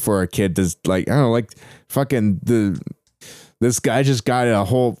upsetting for a kid to I don't know, fucking this guy just got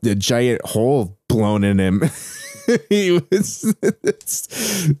a giant hole blown in him. He was,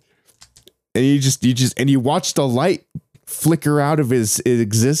 and you watch the light flicker out of his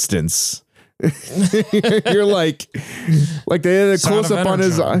existence. You're they had a close up on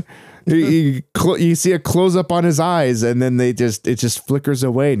his eye. You see a close up on his eyes, and then it just flickers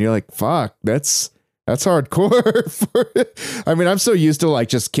away, and you're like, fuck, that's hardcore. I mean, I'm so used to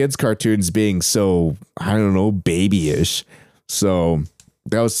just kids cartoons being so, I don't know, babyish. So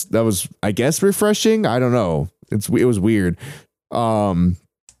that was I guess refreshing. I don't know. It was weird. But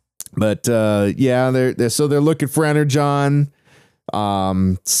yeah, they're looking for Energon.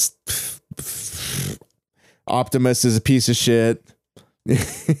 Optimus is a piece of shit.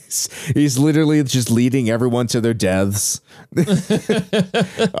 He's literally just leading everyone to their deaths.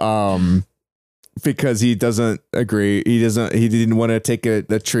 Because he doesn't agree. He didn't want to take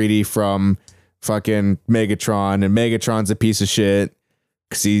a treaty from fucking Megatron, and Megatron's a piece of shit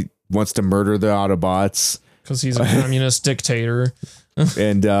because he wants to murder the Autobots. Because he's a communist dictator.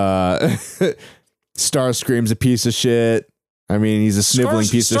 And Starscream's a piece of shit. I mean, he's a sniveling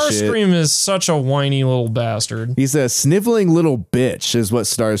piece of shit. Starscream is such a whiny little bastard. He's a sniveling little bitch is what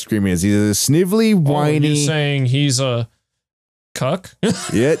Starscream is. He's a snivelly, whiny... You're saying he's a cuck?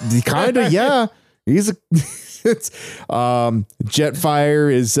 Yeah, kind of, yeah. He's a...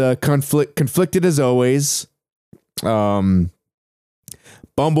 Jetfire is conflicted as always.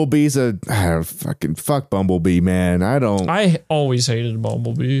 Bumblebee's fucking fuck Bumblebee, man. I always hated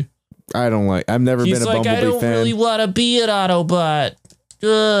Bumblebee. I don't like. I've never been a Bumblebee fan. I don't really want to be an Autobot.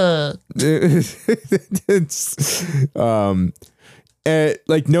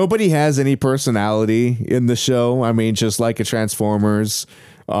 Like nobody has any personality in the show. I mean, just like a Transformers.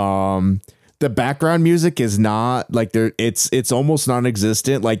 The background music is not like there. It's almost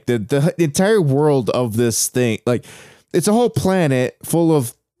non-existent. Like the entire world of this thing, like it's a whole planet full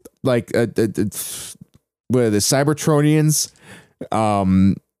of like what are the Cybertronians.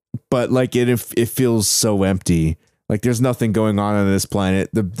 But like it feels so empty. Like there's nothing going on this planet.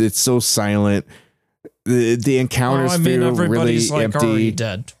 It's so silent. The encounters feel really like empty. Already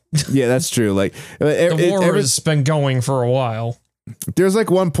dead. Yeah, that's true. Like the war has been going for a while. There's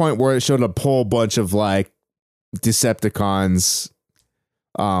like one point where it showed a whole bunch of like Decepticons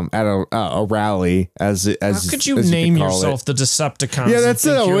at a rally as how could you name yourself the Decepticons? Yeah, that's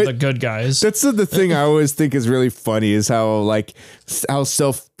it. You're the good guys. That's the thing I always think is really funny is how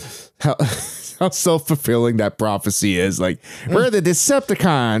self-fulfilling that prophecy is. Like, we're the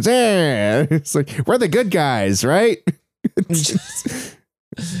Decepticons. Yeah. It's like, we're the good guys, right?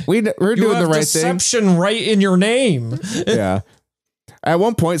 we're doing the right deception thing. Right in your name. Yeah. At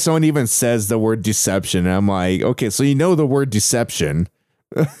one point, someone even says the word deception. And I'm like, okay, so you know the word deception.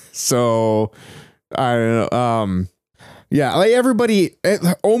 So, I don't know. Yeah, like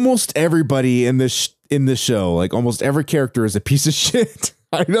almost everybody in this show, like almost every character is a piece of shit.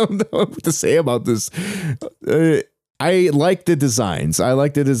 I don't know what to say about this. I like the designs. I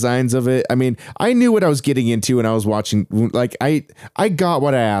like the designs of it. I mean, I knew what I was getting into when I was watching. Like, I got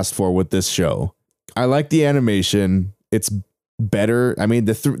what I asked for with this show. I like the animation. It's better. I mean,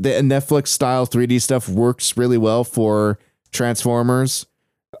 the Netflix style 3D stuff works really well for Transformers.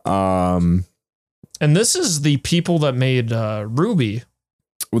 And this is the people that made Ruby.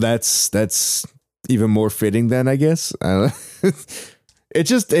 Well, that's even more fitting then, I guess.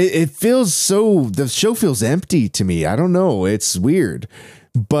 It feels so, the show feels empty to me. I don't know. It's weird,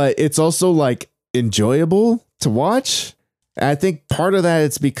 but it's also like enjoyable to watch. And I think part of that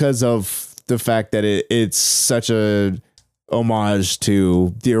it's because of the fact that it's such a homage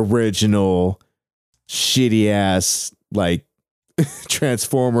to the original shitty ass like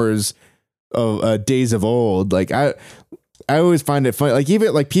Transformers of Days of Old. Like I always find it funny. Like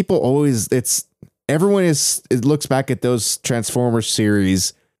even like people always everyone looks back at those Transformers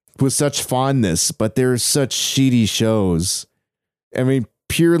series with such fondness, but they're such shitty shows. I mean,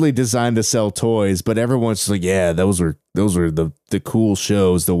 purely designed to sell toys, but everyone's just like, yeah, those were the cool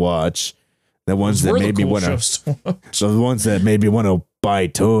shows to watch. The ones that made me want to, the ones that made me want to buy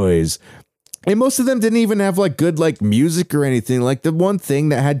toys. And most of them didn't even have like good like music or anything. Like the one thing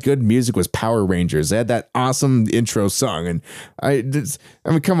that had good music was Power Rangers. They had that awesome intro song. And I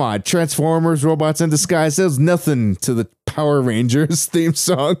mean, come on, Transformers, Robots in Disguise. There's nothing to the Power Rangers theme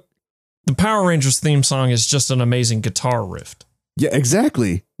song. The Power Rangers theme song is just an amazing guitar riff. Yeah,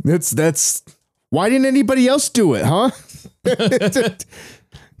 exactly. That's why didn't anybody else do it, huh?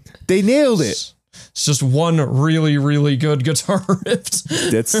 They nailed it. It's just one really, really good guitar riff.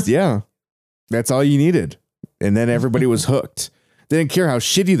 That's all you needed. And then everybody was hooked. They didn't care how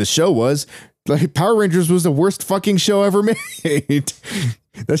shitty the show was. Like Power Rangers was the worst fucking show ever made.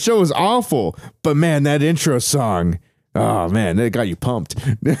 That show was awful. But man, that intro song, oh man, that got you pumped.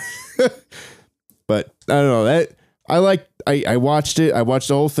 But I don't know. I watched it. I watched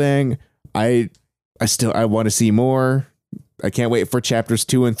the whole thing. I want to see more. I can't wait for chapters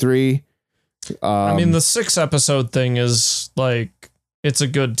 2 and 3. I mean, the 6-episode thing is like, it's a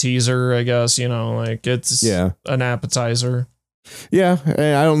good teaser, I guess, you know, like it's an appetizer. Yeah.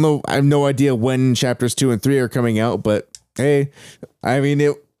 I don't know. I have no idea when chapters 2 and 3 are coming out, but hey, I mean,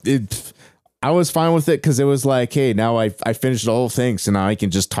 I was fine with it because it was like, hey, now I finished the whole thing. So now I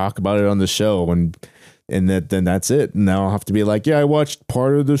can just talk about it on the show and then that's it. And now I'll have to be like, yeah, I watched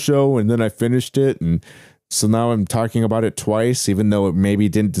part of the show and then I finished it. And so now I'm talking about it twice, even though it maybe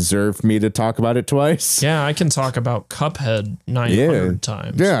didn't deserve me to talk about it twice. Yeah, I can talk about Cuphead 900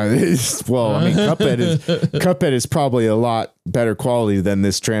 times. Yeah, well, I mean, Cuphead is probably a lot better quality than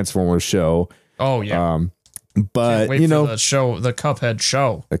this Transformers show. Oh yeah. But the Cuphead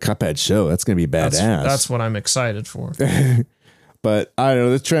show. The Cuphead show, that's gonna be badass. That's what I'm excited for. But I don't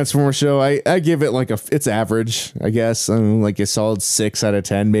know, this Transformers show, I give it like it's average, I guess. I mean, like a solid 6 out of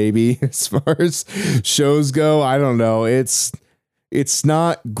 10, maybe, as far as shows go. I don't know. It's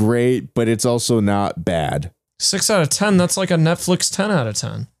not great, but it's also not bad. 6 out of 10, that's like a Netflix 10 out of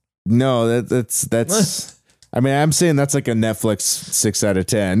 10. No, that's I mean, I'm saying that's like a Netflix 6 out of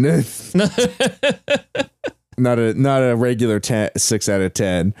 10. Not a regular 6 out of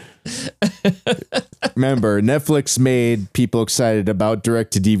 10. Remember, Netflix made people excited about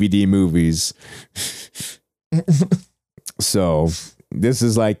direct-to-DVD movies. So this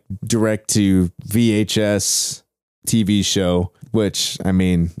is like direct-to-VHS TV show, which, I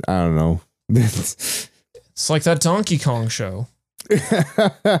mean, I don't know. It's like that Donkey Kong show.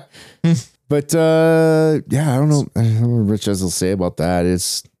 But yeah, I don't know what Rich has to say about that.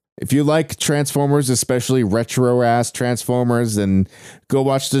 It's, if you like Transformers, especially retro ass Transformers, then go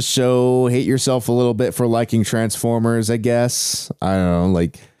watch the show. Hate yourself a little bit for liking Transformers, I guess. I don't know,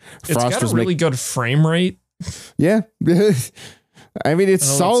 like it's got a really good frame rate. Yeah. I mean, it's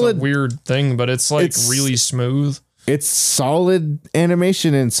solid. It's a weird thing, but it's like really smooth. It's solid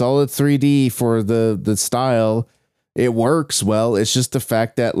animation and solid 3D for the style. It works well. It's just the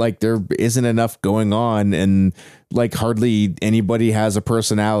fact that like there isn't enough going on and like hardly anybody has a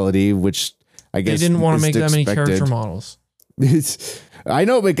personality, which I guess they didn't want to make that many character models. I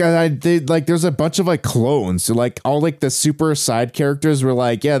know, because I did like there's a bunch of like clones. So like all like the super side characters were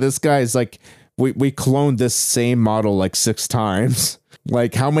like, yeah, this guy's like we cloned this same model like 6 times.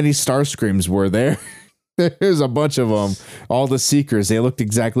 Like how many Starscreams were there? There's a bunch of them. All the Seekers, they looked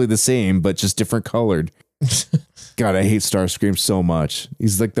exactly the same, but just different colored. God, I hate Starscream so much.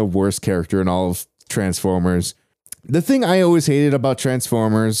 He's like the worst character in all of Transformers. The thing I always hated about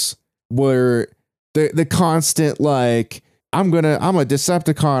Transformers were the constant like, I'm a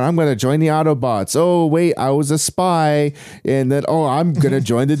Decepticon. I'm gonna join the Autobots. Oh wait, I was a spy, and then I'm gonna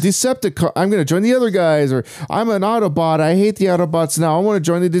join the Decepticon. I'm gonna join the other guys, or I'm an Autobot. I hate the Autobots now. I want to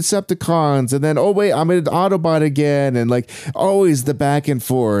join the Decepticons, and then wait, I'm an Autobot again, and like always the back and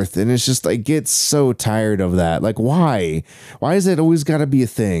forth, and it's just like get so tired of that. Like why is it always got to be a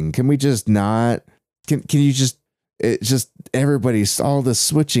thing? Can we just not? Can you just everybody's all the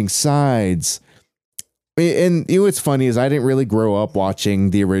switching sides. And you know what's funny is I didn't really grow up watching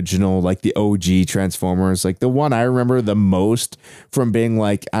the original, like the OG Transformers. Like the one I remember the most from being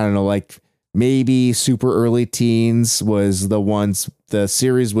like, I don't know, like maybe super early teens was the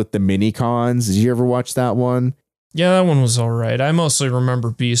series with the mini cons. Did you ever watch that one? Yeah, that one was all right. I mostly remember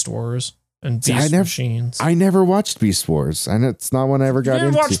Beast Wars and Beast Machines. I never watched Beast Wars. I know it's not one I ever got into.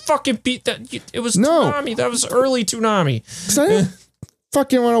 You didn't watch fucking it was Toonami. That was early Toonami.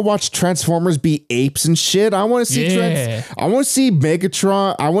 Fucking want to watch Transformers be apes and shit. I want to see I want to see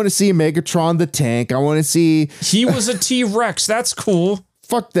Megatron. I want to see Megatron the tank. I want to see he was a T-Rex. That's cool.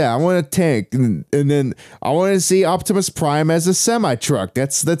 Fuck that. I want a tank, and then I want to see Optimus Prime as a semi truck.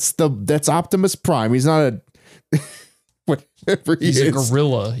 That's Optimus Prime. He's not a whatever he is. He's a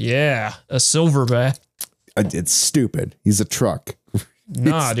gorilla. Yeah, a silverback. It's stupid. He's a truck.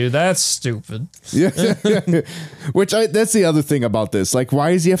 Nah, dude, that's stupid. Yeah. That's the other thing about this. Like,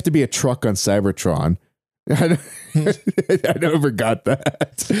 why does he have to be a truck on Cybertron? I never got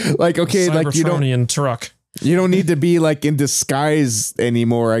that. Like, okay, like truck. You don't need to be like in disguise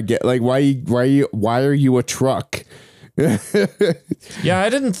anymore. I get like why are you a truck? Yeah, I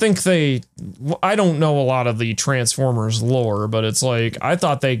didn't think I don't know a lot of the Transformers lore, but it's like I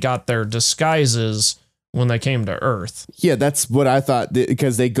thought they got their disguises when they came to Earth. Yeah, that's what I thought,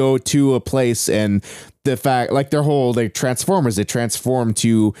 because they go to a place and the fact like they Transformers, they transform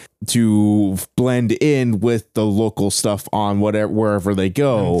to blend in with the local stuff on wherever they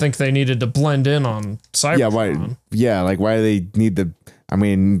go. I think they needed to blend in on Cybertron. Why do they need the, I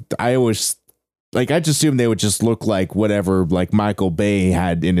mean, I always like, I just assumed they would just look like whatever like Michael Bay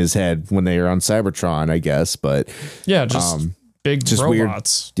had in his head when they were on Cybertron, I guess, but yeah, big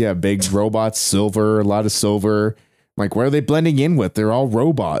robots. Weird. Yeah, big robots, silver, a lot of silver. Like, where are they blending in with? They're all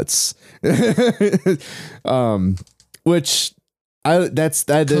robots. Which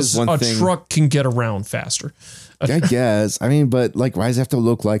that is one thing. A truck can get around faster. I guess. I mean, but like, why does it have to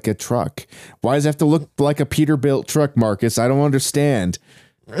look like a truck? Why does it have to look like a Peterbilt truck, Marcus? I don't understand.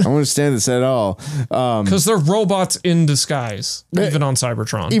 I don't understand this at all. Because they're robots in disguise, even on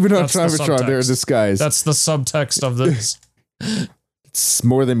Cybertron. Even on Cybertron, they're in disguise. That's the subtext of this. It's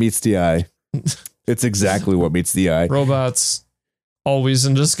more than meets the eye. It's exactly what meets the eye. Robots always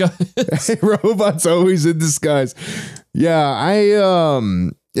in disguise. Robots always in disguise. Yeah, I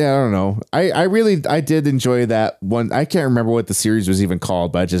don't know. I did enjoy that one. I can't remember what the series was even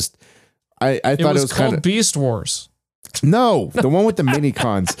called, but I thought it was called kind of Beast Wars. No, the one with the mini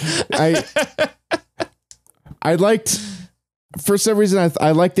cons. I liked, for some reason,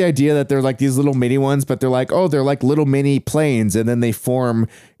 I like the idea that they're like these little mini ones, but they're like little mini planes, and then they form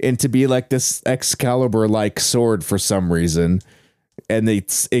into be like this Excalibur like sword for some reason. and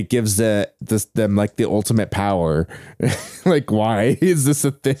it gives them like the ultimate power. Like, why is this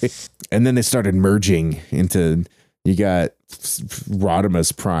a thing? And then they started merging into, you got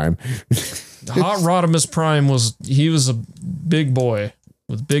Rodimus Prime. Hot Rodimus Prime was a big boy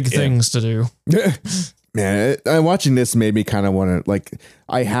with big things to do. Man, watching this made me kind of want to, like,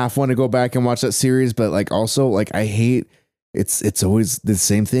 I half want to go back and watch that series, but like also like I hate it's always the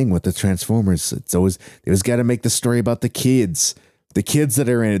same thing with the Transformers. It's always, they always got to make the story about the kids that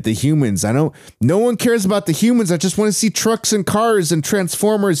are in it, the humans. No one cares about the humans. I just want to see trucks and cars and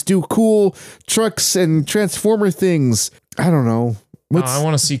Transformers do cool trucks and Transformer things. I don't know. I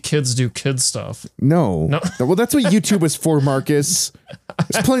want to see kids do kid stuff. No. Well, that's what YouTube is for, Marcus.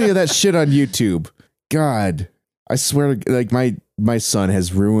 There's plenty of that shit on YouTube. God, I swear, like my son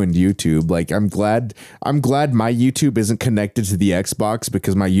has ruined YouTube. Like, I'm glad my YouTube isn't connected to the Xbox,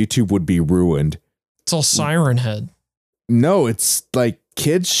 because my YouTube would be ruined. It's all Siren Head. No, it's like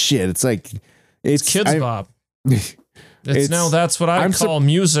kids shit. It's like it's Kids Bop. That's what I call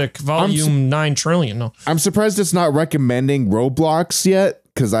music volume 9 trillion. No, I'm surprised it's not recommending Roblox yet,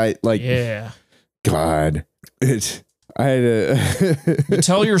 because God, I had a you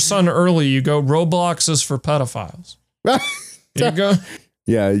tell your son early, you go, Roblox is for pedophiles. Here you go.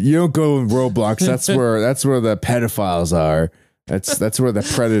 Yeah, you don't go in Roblox. That's where the pedophiles are. That's where the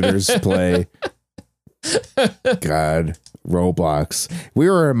predators play. God, Roblox. We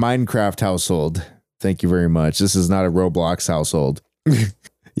were a Minecraft household. Thank you very much. This is not a Roblox household.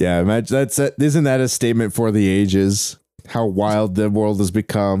 Yeah, imagine isn't that a statement for the ages? How wild the world has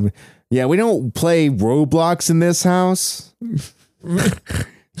become. Yeah, we don't play Roblox in this house. Because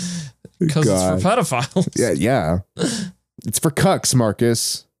it's for pedophiles. Yeah. It's for cucks,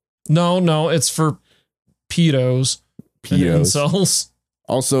 Marcus. No, it's for pedos. And incels.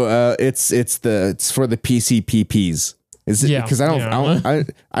 Also, it's for the PCPPs. Is it? Yeah, because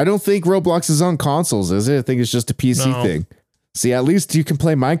I don't think Roblox is on consoles, is it? I think it's just a PC thing. See, at least you can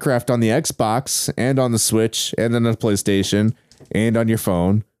play Minecraft on the Xbox and on the Switch and on the PlayStation and on your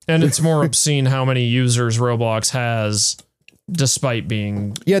phone. And it's more obscene how many users Roblox has, despite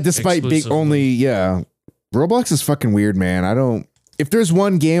being only. Roblox is fucking weird, man. If there's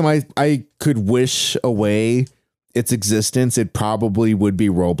one game I could wish away its existence, it probably would be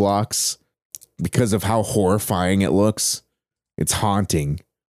Roblox, because of how horrifying it looks. It's haunting,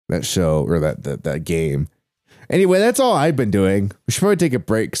 that show, or that game. Anyway, that's all I've been doing. We should probably take a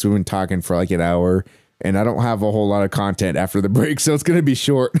break, because we've been talking for like an hour, and I don't have a whole lot of content after the break, so it's going to be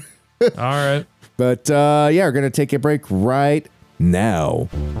short. All right. But we're going to take a break right now.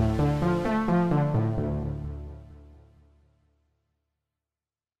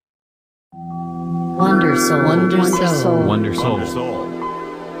 Wonder Soul.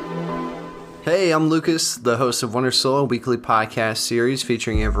 Hey, I'm Lucas, the host of Wonder Soul, a weekly podcast series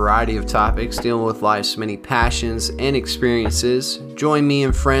featuring a variety of topics dealing with life's many passions and experiences. Join me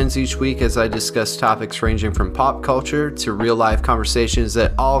and friends each week as I discuss topics ranging from pop culture to real-life conversations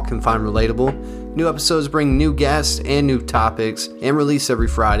that all can find relatable. New episodes bring new guests and new topics and release every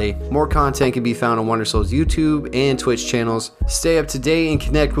Friday. More content can be found on Wonder Soul's YouTube and Twitch channels. Stay up to date and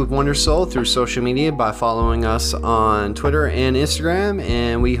connect with Wonder Soul through social media by following us on Twitter and Instagram,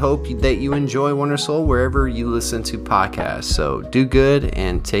 and we hope that you enjoy Wonder Soul wherever you listen to podcasts. So do good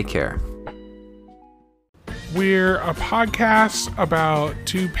and take care. We're a podcast about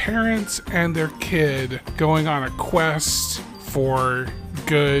two parents and their kid going on a quest for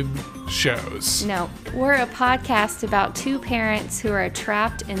good shows. No, we're a podcast about two parents who are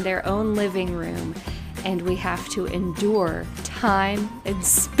trapped in their own living room, and we have to endure time and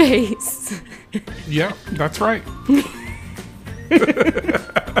space. Yep, that's right.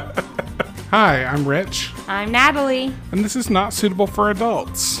 Hi, I'm Rich. I'm Natalie. And this is Not Suitable for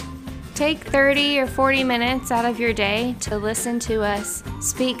Adults. Take 30 or 40 minutes out of your day to listen to us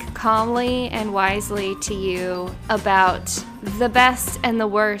speak calmly and wisely to you about the best and the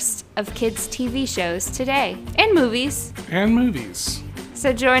worst of kids' TV shows today, and movies.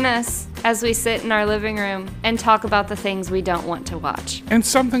 So join us as we sit in our living room and talk about the things we don't want to watch. And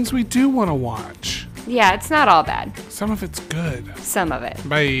some things we do want to watch. Yeah, it's not all bad. Some of it's good. Some of it.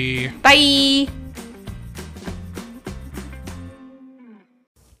 Bye. Bye.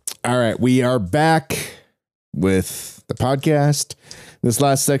 All right, we are back with the podcast. This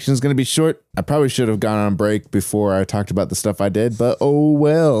last section is going to be short. I probably should have gone on break before I talked about the stuff I did, but oh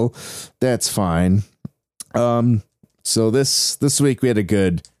well, that's fine. So this week we had a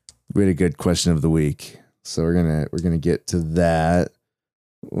good question of the week. So we're gonna get to that.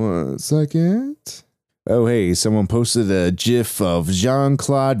 1 second. Oh hey, someone posted a GIF of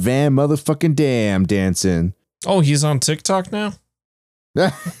Jean-Claude Van motherfucking Damme dancing. Oh, he's on TikTok now?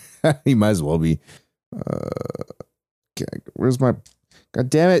 He might as well be. Where's my... God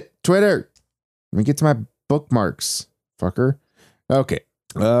damn it, Twitter. Let me get to my bookmarks, fucker. Okay.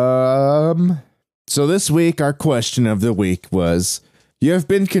 So this week, our question of the week was, you have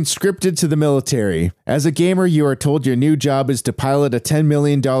been conscripted to the military. As a gamer, you are told your new job is to pilot a $10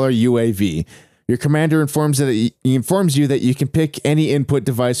 million UAV. Your commander informs you that you can pick any input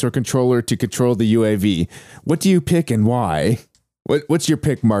device or controller to control the UAV. What do you pick and why? What's your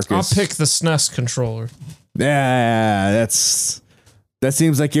pick, Marcus? I'll pick the SNES controller. Yeah, that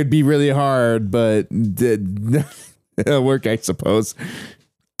seems like it'd be really hard, but it'll work, I suppose.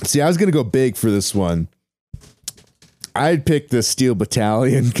 See, I was going to go big for this one. I'd pick the Steel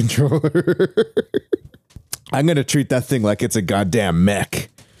Battalion controller. I'm going to treat that thing like it's a goddamn mech.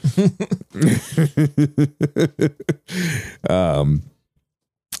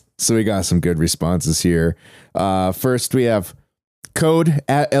 So we got some good responses here. First, we have Code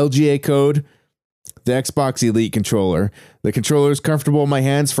at LGA Code. The Xbox Elite controller. The controller is comfortable in my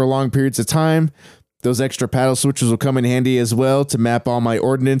hands for long periods of time. Those extra paddle switches will come in handy as well to map all my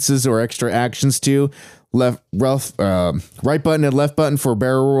ordinances or extra actions to. Right button and left button for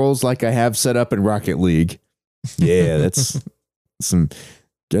barrel rolls like I have set up in Rocket League. Yeah, that's some...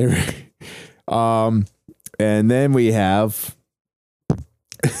 And then we have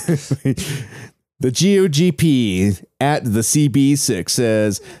the GOGP at the CB6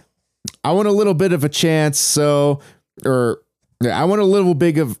 says, I want a little bit of a chance, I want a little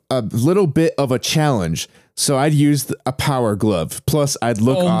bit of a challenge, so I'd use a power glove. Plus, I'd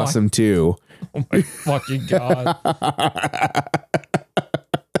look awesome too. Oh my fucking god! I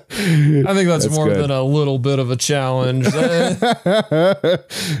think that's more good. than a little bit of a challenge.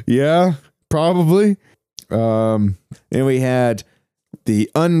 Yeah, probably. And we had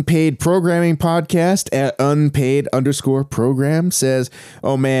the Unpaid Programming Podcast at unpaid_program says,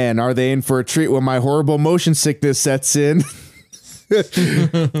 oh man, are they in for a treat when my horrible motion sickness sets in?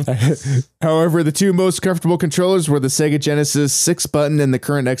 However, the two most comfortable controllers were the Sega Genesis 6-button and the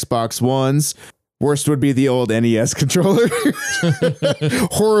current Xbox Ones. Worst would be the old NES controller.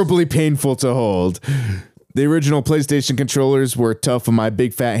 Horribly painful to hold. The original PlayStation controllers were tough on my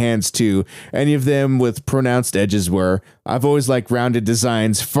big fat hands too. Any of them with pronounced edges were. I've always liked rounded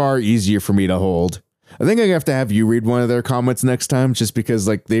designs, far easier for me to hold. I think I have to have you read one of their comments next time, just because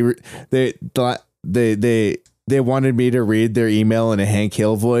like they wanted me to read their email in a Hank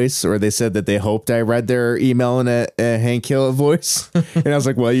Hill voice, or they said that they hoped I read their email in a Hank Hill voice. And I was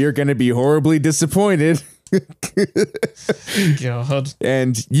like, well, you're going to be horribly disappointed. God.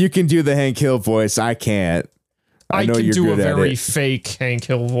 And you can do the Hank Hill voice. I can't. I know can you're do a good at very it. fake Hank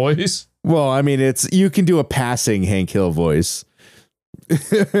Hill voice. Well, I mean, you can do a passing Hank Hill voice.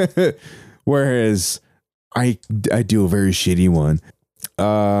 Whereas I do a very shitty one.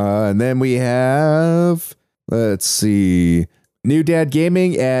 And then we have, let's see, New Dad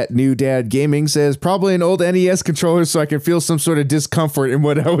Gaming at New Dad Gaming says, probably an old NES controller so I can feel some sort of discomfort in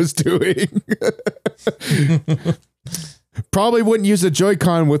what I was doing. Probably wouldn't use a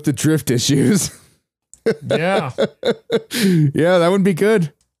Joy-Con with the drift issues. Yeah. Yeah, that would be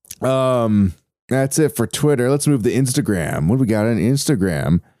good. That's it for Twitter. Let's move to Instagram. What do we got on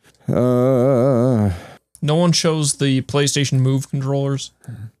Instagram? No one chose the PlayStation Move controllers.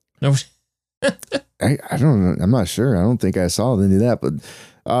 No. I don't know. I'm not sure. I don't think I saw any of that, but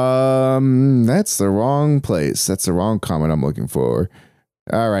that's the wrong place. That's the wrong comment I'm looking for.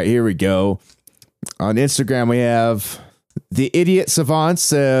 All right, here we go. On Instagram, we have the Idiot Savant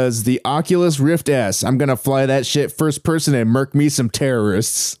says, the Oculus Rift S. I'm going to fly that shit first person and murk me some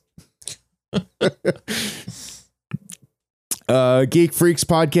terrorists. Geek Freaks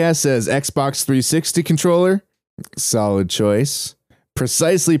Podcast says Xbox 360 controller. Solid choice.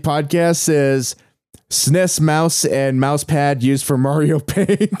 Precisely Podcast says SNES mouse and mouse pad used for Mario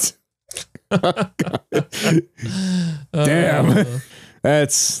Paint. Damn.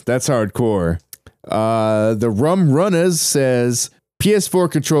 That's hardcore. The Rum Runners says PS4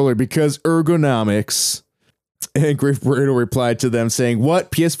 controller because ergonomics. And Griff Burrito replied to them saying,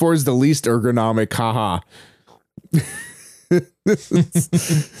 what? PS4 is the least ergonomic. Haha.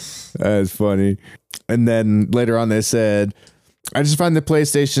 That's funny. And then later on they said, I just find the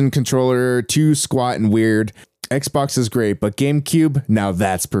PlayStation controller too squat and weird. Xbox is great, but GameCube, now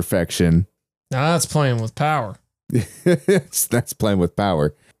that's perfection. Now that's playing with power. That's playing with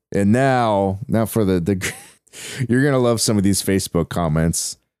power. And now for the you're going to love some of these Facebook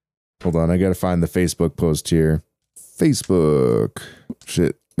comments. Hold on, I got to find the Facebook post here. Facebook.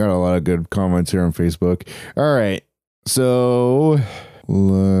 Shit, got a lot of good comments here on Facebook. All right. So,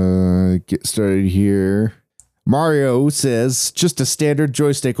 get started here. Mario says, just a standard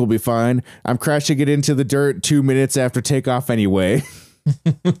joystick will be fine. I'm crashing it into the dirt 2 minutes after takeoff anyway.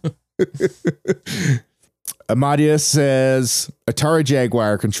 Amadia says, Atari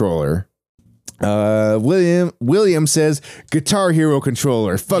Jaguar controller. William says, Guitar Hero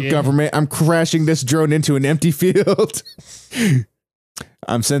controller. Fuck government. I'm crashing this drone into an empty field.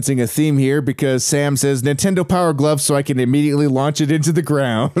 I'm sensing a theme here because Sam says Nintendo Power Glove so I can immediately launch it into the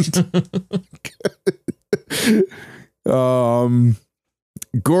ground.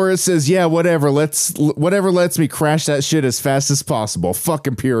 Gora says, yeah, whatever lets me crash that shit as fast as possible. Fuck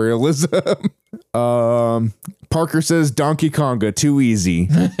imperialism. Parker says Donkey Konga, too easy.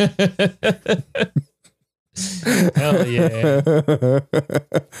 Hell yeah.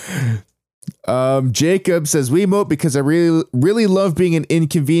 Jacob says Wiimote because I really love being an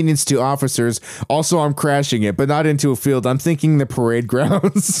inconvenience to officers. Also, I'm crashing it, but not into a field. I'm thinking the parade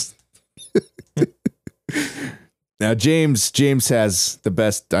grounds. Now, James has the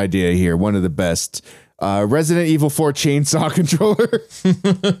best idea here. One of the best. Resident Evil 4 chainsaw controller.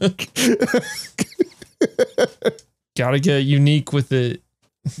 Gotta get unique with it.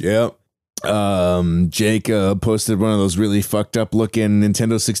 Yep. Jacob posted one of those really fucked up looking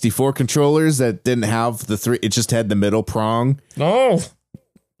Nintendo 64 controllers that didn't have the three, it just had the middle prong. Oh.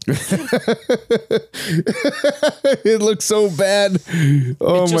 It looks so bad.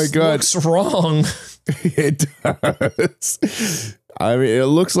 Oh my god. It looks wrong. It does. I mean, it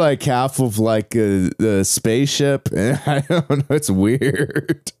looks like half of like the spaceship. I don't know. It's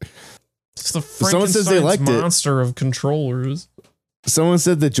weird. It's the Someone says they liked monster of controllers. Someone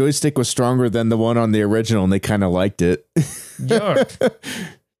said the joystick was stronger than the one on the original, and they kind of liked it. Yuck.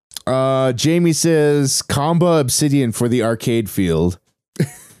 Jamie says Comba Obsidian for the arcade field,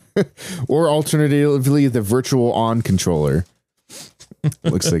 or alternatively the Virtual On controller.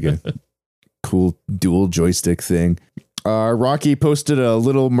 Looks like a cool dual joystick thing. Rocky posted a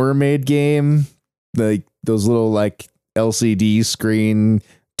Little Mermaid game, like those little like LCD screen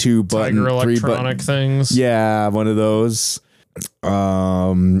 2-button, Tiger 3-button electronic things. Yeah, one of those.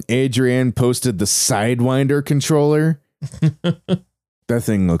 Adrian posted the Sidewinder controller. That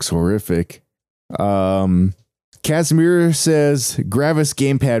thing looks horrific. Casimir says Gravis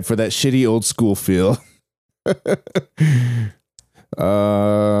gamepad for that shitty old school feel.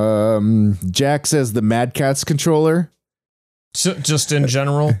 Jack says the Mad Catz controller. Just in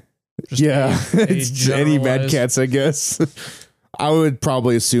general. Just It's any Mad Catz, I guess. I would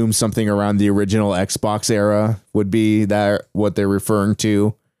probably assume something around the original Xbox era would be that what they're referring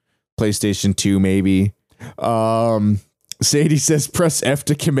to. PlayStation 2, maybe. Sadie says press F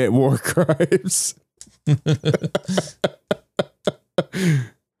to commit war crimes.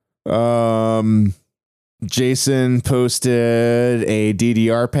 Jason posted a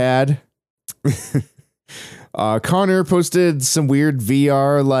DDR pad. Connor posted some weird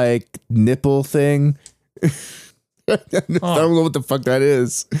VR like nipple thing. I don't know what the fuck that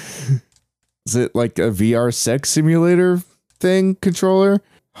is. Is it like a VR sex simulator thing controller?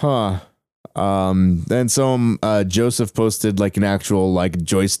 Huh. Then some Joseph posted like an actual like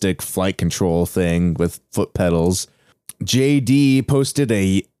joystick flight control thing with foot pedals. JD posted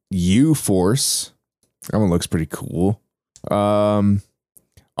a U-Force. That one looks pretty cool.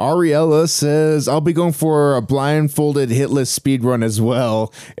 Ariella says, I'll be going for a blindfolded hitless speed run as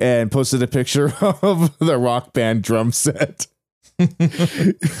well, and posted a picture of the Rock Band drum set.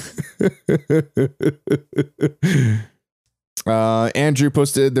 Andrew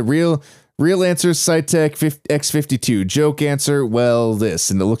posted the real answer Cytec X52. Joke answer, well, this.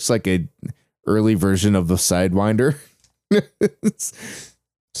 And it looks like a early version of the Sidewinder.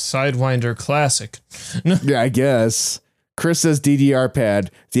 Sidewinder classic. Yeah, I guess. Chris says DDR pad.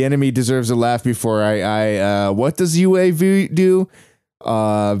 The enemy deserves a laugh before I what does UAV do?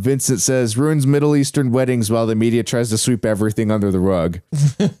 Vincent says ruins Middle Eastern weddings while the media tries to sweep everything under the rug.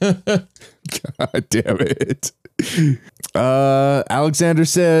 God damn it. Alexander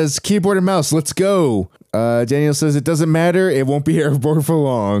says keyboard and mouse, let's go. Daniel says it doesn't matter, it won't be airborne for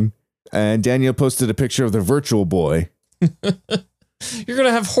long. And Daniel posted a picture of the Virtual Boy. You're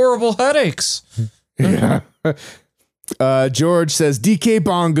gonna have horrible headaches. Yeah. George says DK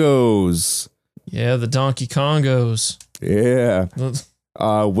bongos. Yeah, the Donkey Kongos. Yeah.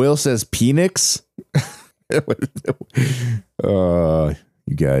 Will says Penix. You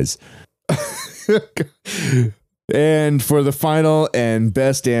guys. And for the final and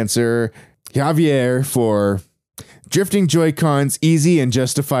best answer, Javier for drifting Joy-Cons, easy and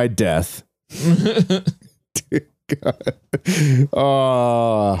justified death.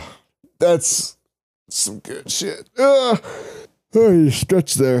 That's some good shit. Oh, you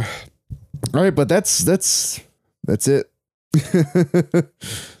stretch there. All right, but that's that's it.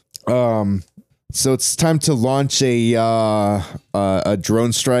 So it's time to launch a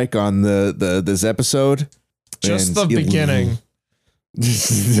drone strike on this episode. Just the beginning.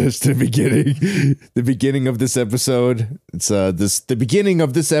 Just the beginning. The beginning of this episode. It's the beginning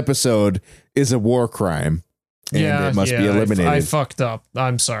of this episode is a war crime. And it must be eliminated. I fucked up.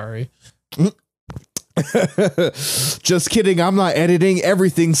 I'm sorry. Just kidding. I'm not editing.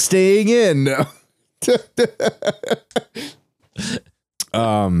 Everything's staying in.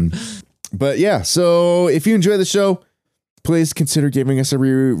 But yeah, so if you enjoy the show, please consider giving us a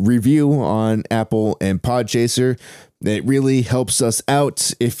review on Apple and Podchaser. It really helps us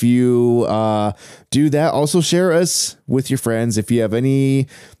out if you do that. Also, share us with your friends. If you have any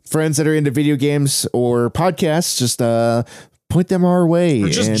friends that are into video games or podcasts, just point them our way. Or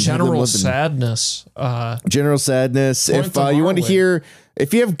just general sadness. General sadness. If you want to hear,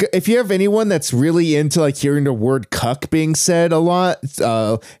 if you have anyone that's really into like hearing the word cuck being said a lot,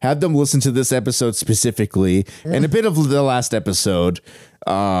 have them listen to this episode specifically and a bit of the last episode.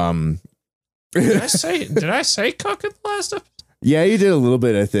 Did I say cuck in the last episode? Yeah, you did a little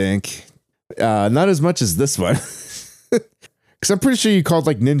bit, I think. Not as much as this one. Because I'm pretty sure you called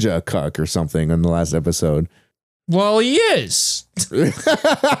like Ninja a cuck or something in the last episode. Well, he is.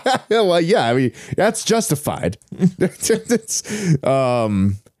 Well, yeah, I mean, that's justified.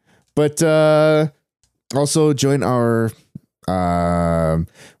 But also join our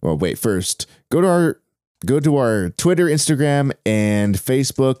first go to our Twitter, Instagram, and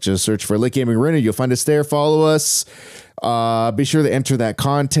Facebook. Just search for Lit Gaming Arena. You'll find us there. Follow us. Be sure to enter that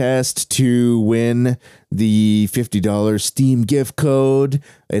contest to win the $50 Steam gift code.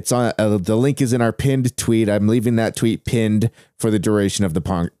 It's on the link is in our pinned tweet. I'm leaving that tweet pinned for the duration of the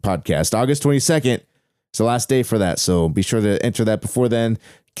podcast. August 22nd is the last day for that, so be sure to enter that before then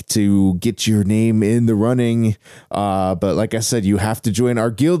to get your name in the running. But like I said, you have to join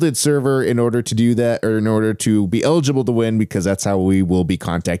our Guilded server in order to do that, or in order to be eligible to win, because that's how we will be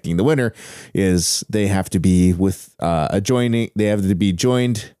contacting the winner. Is they have to be with they have to be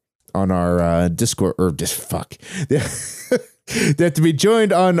joined on our Discord or they have to be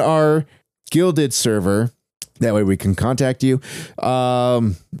joined on our Guilded server. That way we can contact you.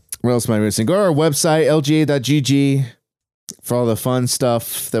 What else am I missing? Go to our website, lga.gg, for all the fun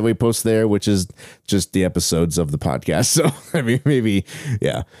stuff that we post there, which is just the episodes of the podcast. So, I mean, maybe,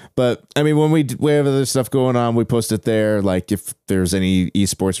 yeah. But, I mean, when we have other stuff going on, we post it there. Like, if there's any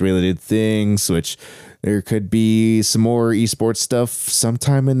esports related things, which there could be some more esports stuff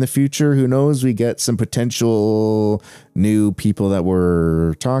sometime in the future. Who knows? We get some potential new people that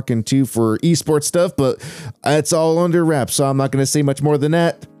we're talking to for esports stuff, but it's all under wraps, so I'm not going to say much more than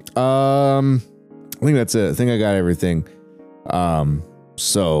that. I think that's it. I think I got everything.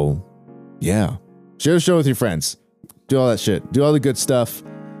 So yeah, share the show with your friends, do all that shit, do all the good stuff.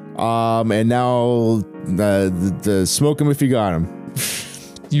 And now the smoke them if you got them.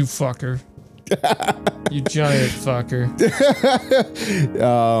 You fucker. You giant fucker.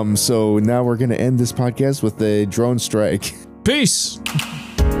 So now we're gonna end this podcast with a drone strike. Peace.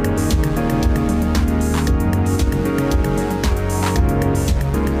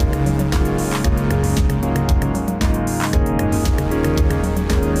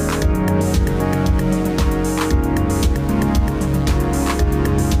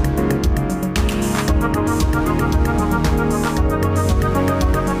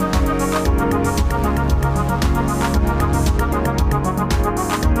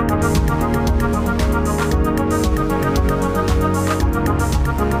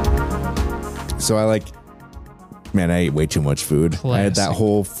 So I ate way too much food. Classic. I had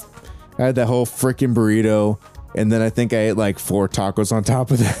that whole freaking burrito, and then I think I ate like 4 tacos on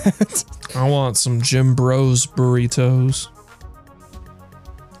top of that. I want some Jim Bros burritos.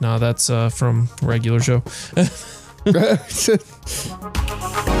 No, that's from regular show.